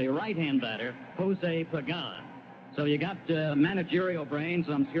Stargell is a right-hand batter, Jose Pagan. So you got managerial brains,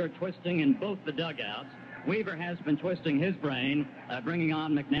 I'm sure, twisting in both the dugouts. Weaver has been twisting his brain, bringing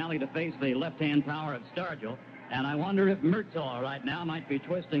on McNally to face the left-hand power of Stargell. And I wonder if Murtaugh right now might be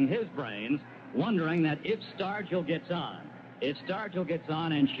twisting his brains, wondering that if Stargell gets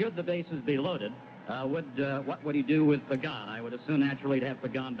on and should the bases be loaded, what would he do with Pagan? I would assume naturally he'd have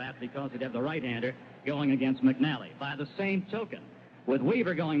Pagan bat because he'd have the right-hander going against McNally. By the same token, with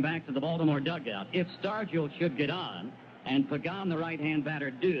Weaver going back to the Baltimore dugout, if Stargell should get on and Pagan, the right-hand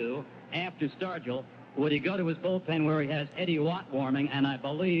batter, do after Stargell, would he go to his bullpen where he has Eddie Watt warming, and I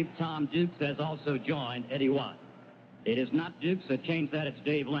believe Tom Dukes has also joined Eddie Watt. It is not Dukes that changed that, it's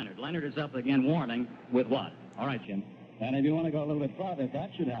Dave Leonard. Leonard is up again warming with Watt. All right, Jim. And if you want to go a little bit farther, if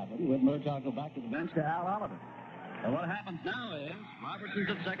that should happen, would Murtaugh go back to the bench to Al Oliver? And what happens now is Robertson's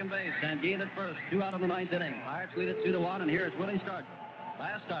at second base, Sanguillen at first, 2 out in the 9th inning. Pirates lead it 2-1, and here's Willie Stargell.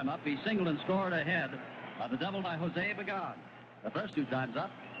 Last time up, he singled and scored ahead of the double by Jose Pagan. The first 2 times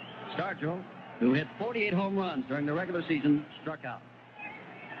up, Stargell, who hit 48 home runs during the regular season, struck out.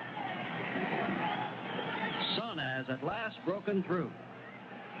 Sun has at last broken through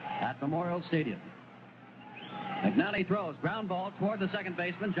at Memorial Stadium. McNally throws, ground ball toward the second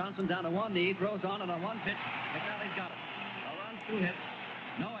baseman. Johnson down to one knee, throws on and on 1 pitch. McNally's got it. A run, 2 hits,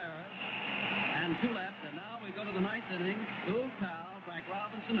 no errors, and 2 left. And now we go to the 9th inning. Boog Powell, Frank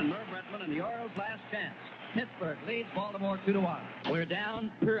Robinson, and Merv Retman, and the Orioles' last chance. Pittsburgh leads Baltimore 2-1. We're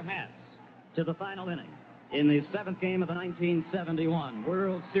down perhaps to the final inning in the 7th game of the 1971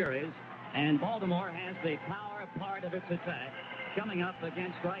 World Series, and Baltimore has the power part of its attack coming up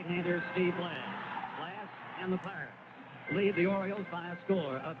against right-hander Steve Blass. Blass and the Pirates lead the Orioles by a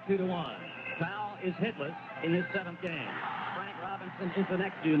score of 2-1. Powell is hitless in his 7th game. Frank Robinson is the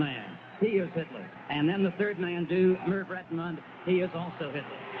next due man. He is hitless. And then the third man due, Merv Retman, he is also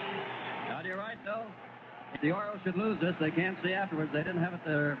hitless. Now, you're right, though. If the Orioles should lose this, they can't say afterwards they didn't have it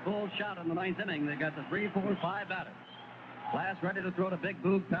their full shot in the 9th inning. They got the 3, 4, 5 batters. Glass ready to throw to big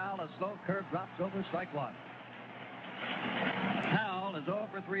Boog Powell. A slow curve drops over, strike 1. Powell is 0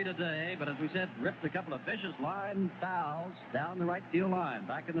 for 3 today, but as we said, ripped a couple of vicious line fouls down the right field line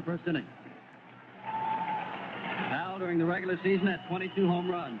back in the first inning. Powell during the regular season at 22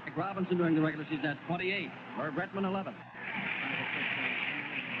 home runs. Mike Robinson during the regular season at 28. Merv Retman, 11.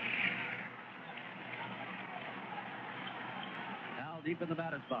 Powell deep in the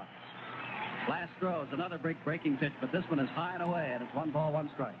batter's box. Last throws, another breaking pitch, but this one is high and away, and it's 1 ball, 1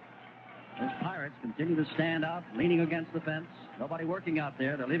 strike. The Pirates continue to stand out, leaning against the fence. Nobody working out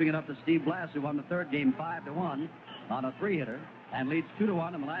there. They're leaving it up to Steve Blass, who won the third game 5-1 on a 3-hitter and leads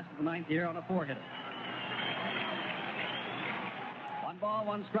 2-1 in the last of the 9th here on a 4-hitter. 1 ball,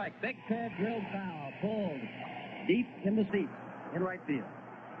 1 strike. Big curve, drilled foul, pulled deep in the seats in right field.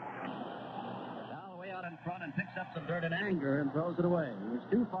 Foul way out in front and picks up some dirt in anger and throws it away. He was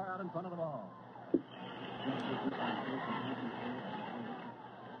too far out in front of the ball.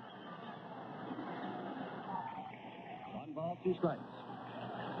 1 ball, 2 strikes.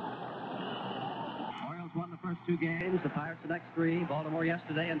 Orioles won the first 2 games. The Pirates the next 3. Baltimore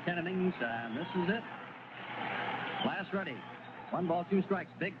yesterday in 10 innings, and this is it. Glass ready. 1 ball, 2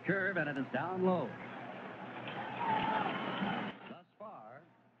 strikes. Big curve, and it is down low. Thus far,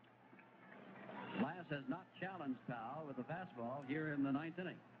 Glass has not challenged Powell with the fastball here in the 9th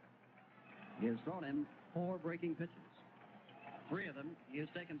inning. He has thrown him 4 breaking pitches. 3 of them, he has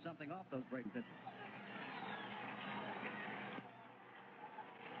taken something off those breaking pitches.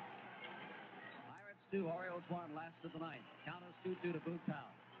 Pirates 2, Orioles 1, last of the 9th. Count is 2-2 to boot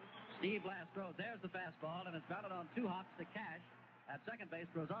Powell. Steve Blass throws. There's the fastball, and it's grounded on 2 hops to Cash. At second base,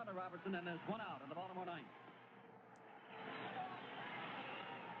 throws on to Robertson, and there's 1 out in the Baltimore 9th.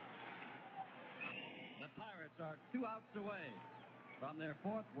 The Pirates are 2 outs away from their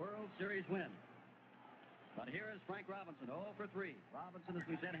 4th World Series win. But here is Frank Robinson, 0 for 3. Robinson, as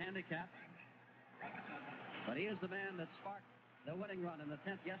we said, handicapped. But he is the man that sparked the winning run in the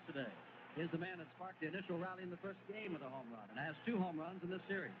 10th yesterday. He is the man that sparked the initial rally in the first game with a home run and has 2 home runs in this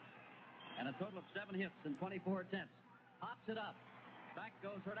series. And a total of 7 hits in 24 attempts. Hops it up. Back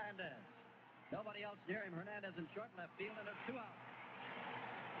goes Hernandez. Nobody else near him. Hernandez in short left field, and it's 2 outs.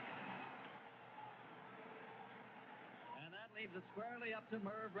 And that leaves it squarely up to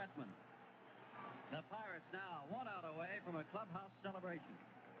Merv Retman. The Pirates now 1 out away from a clubhouse celebration.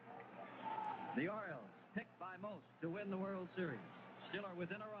 The Orioles, picked by most to win the World Series, still are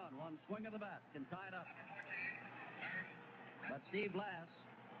within a run. 1 swing of the bat can tie it up. But Steve Blass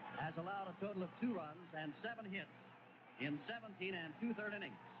has allowed a total of 2 runs and 7 hits in 17 and 2/3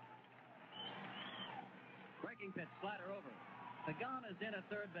 innings. Breaking pitch, slider over. Pagan is in at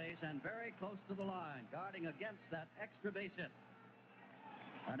third base and very close to the line, guarding against that extra base hit.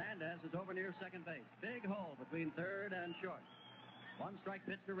 Hernandez is over near second base. Big hole between third and short. 1 strike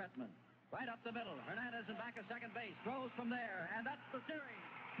pitch to Retman. Right up the middle. Hernandez in back of second base. Throws from there, and that's the series.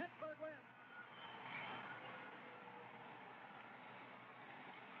 Pittsburgh wins.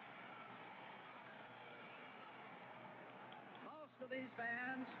 Most of these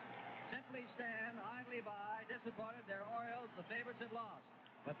fans simply stand idly by, disappointed. Their Orioles, the favorites, have lost.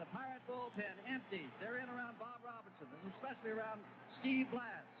 But the Pirate bullpen empties. They're in around Bob Robertson, especially around Steve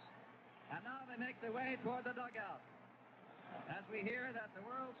Blass. And now they make their way toward the dugout. As we hear that the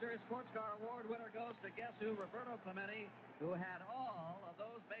World Series Sports Car Award winner goes to guess who? Roberto Clemente, who had all of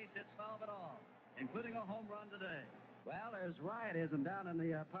those base hits, 12 at all, including a home run today. Well, there's riotism down in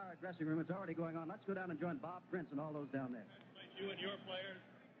the Pirate dressing room. It's already going on. Let's go down and join Bob Prince and all those down there. You and your players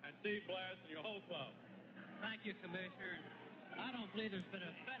and Steve Blass and your whole club. Thank you, Commissioner. I don't believe there's been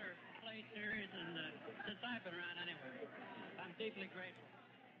a better play series since I've been around anywhere. I'm deeply grateful.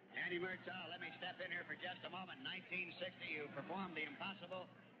 Danny Murtaugh, let me step in here for just a moment. 1960, you performed the impossible,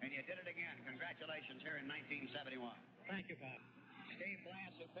 and you did it again. Congratulations here in 1971. Thank you, Bob. Steve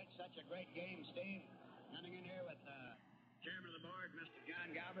Blass, who pitched such a great game. Steve, coming in here with Chairman of the Board, Mr.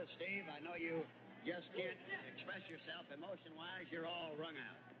 John Galbraith. Steve, I know you just can't express yourself emotion-wise. You're all wrung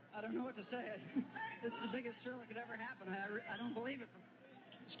out. I don't know what to say. It's the biggest thrill that could ever happen. I don't believe it.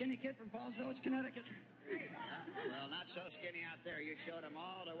 Skinny kid from Falls Village, Connecticut. Well, not so skinny out there. You showed them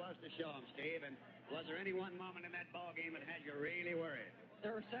all there was to show them, Steve. And was there any one moment in that ball game that had you really worried?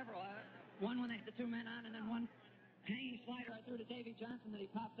 There were several. One when they had the 2 men on, and then one hanging slider I threw to Davy Johnson that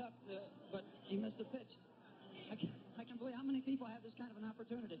he popped up, but he missed the pitch. I can't believe how many people have this kind of an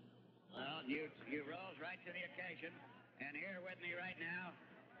opportunity. Well, you rose right to the occasion. And here with me right now,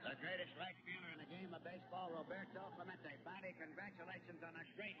 the greatest right fielder in the game of baseball, Roberto Clemente. Buddy, congratulations on a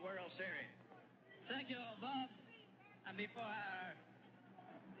great World Series. Thank you, Bob. And before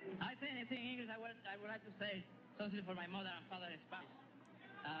I say anything in English, I would like to say something for my mother and father in Spanish.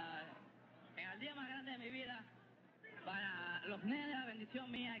 En el día más grande de mi vida, para los nenes la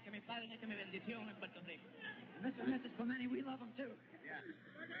bendición mía y que mi padre que me bendición en Puerto Rico. Mr. and Mrs. Clemente, we love them too. Yeah,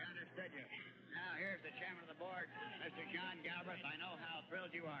 I understood you. Now, here's the chairman of the board, Mr. John Galbraith. I know how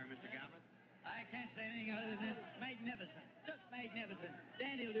thrilled you are, Mr. Galbraith. I can't say anything other than magnificent. Just magnificent.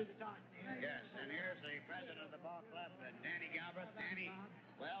 Danny will do the talking here. Yes, and here's the president of the ball club, Danny Galbraith. Danny,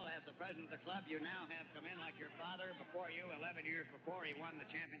 well, as the president of the club, you now have come in like your father before you, 11 years before he won the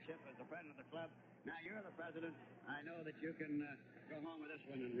championship as the president of the club. Now you're the president. I know that you can go home with this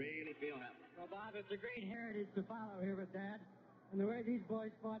one and really feel happy. Well, Bob, it's a great heritage to follow here with Dad. And the way these boys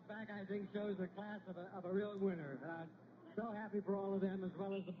fought back, I think, shows the class of a real winner. So happy for all of them, as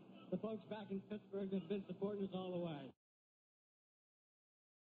well as the folks back in Pittsburgh that have been supporting us all the way.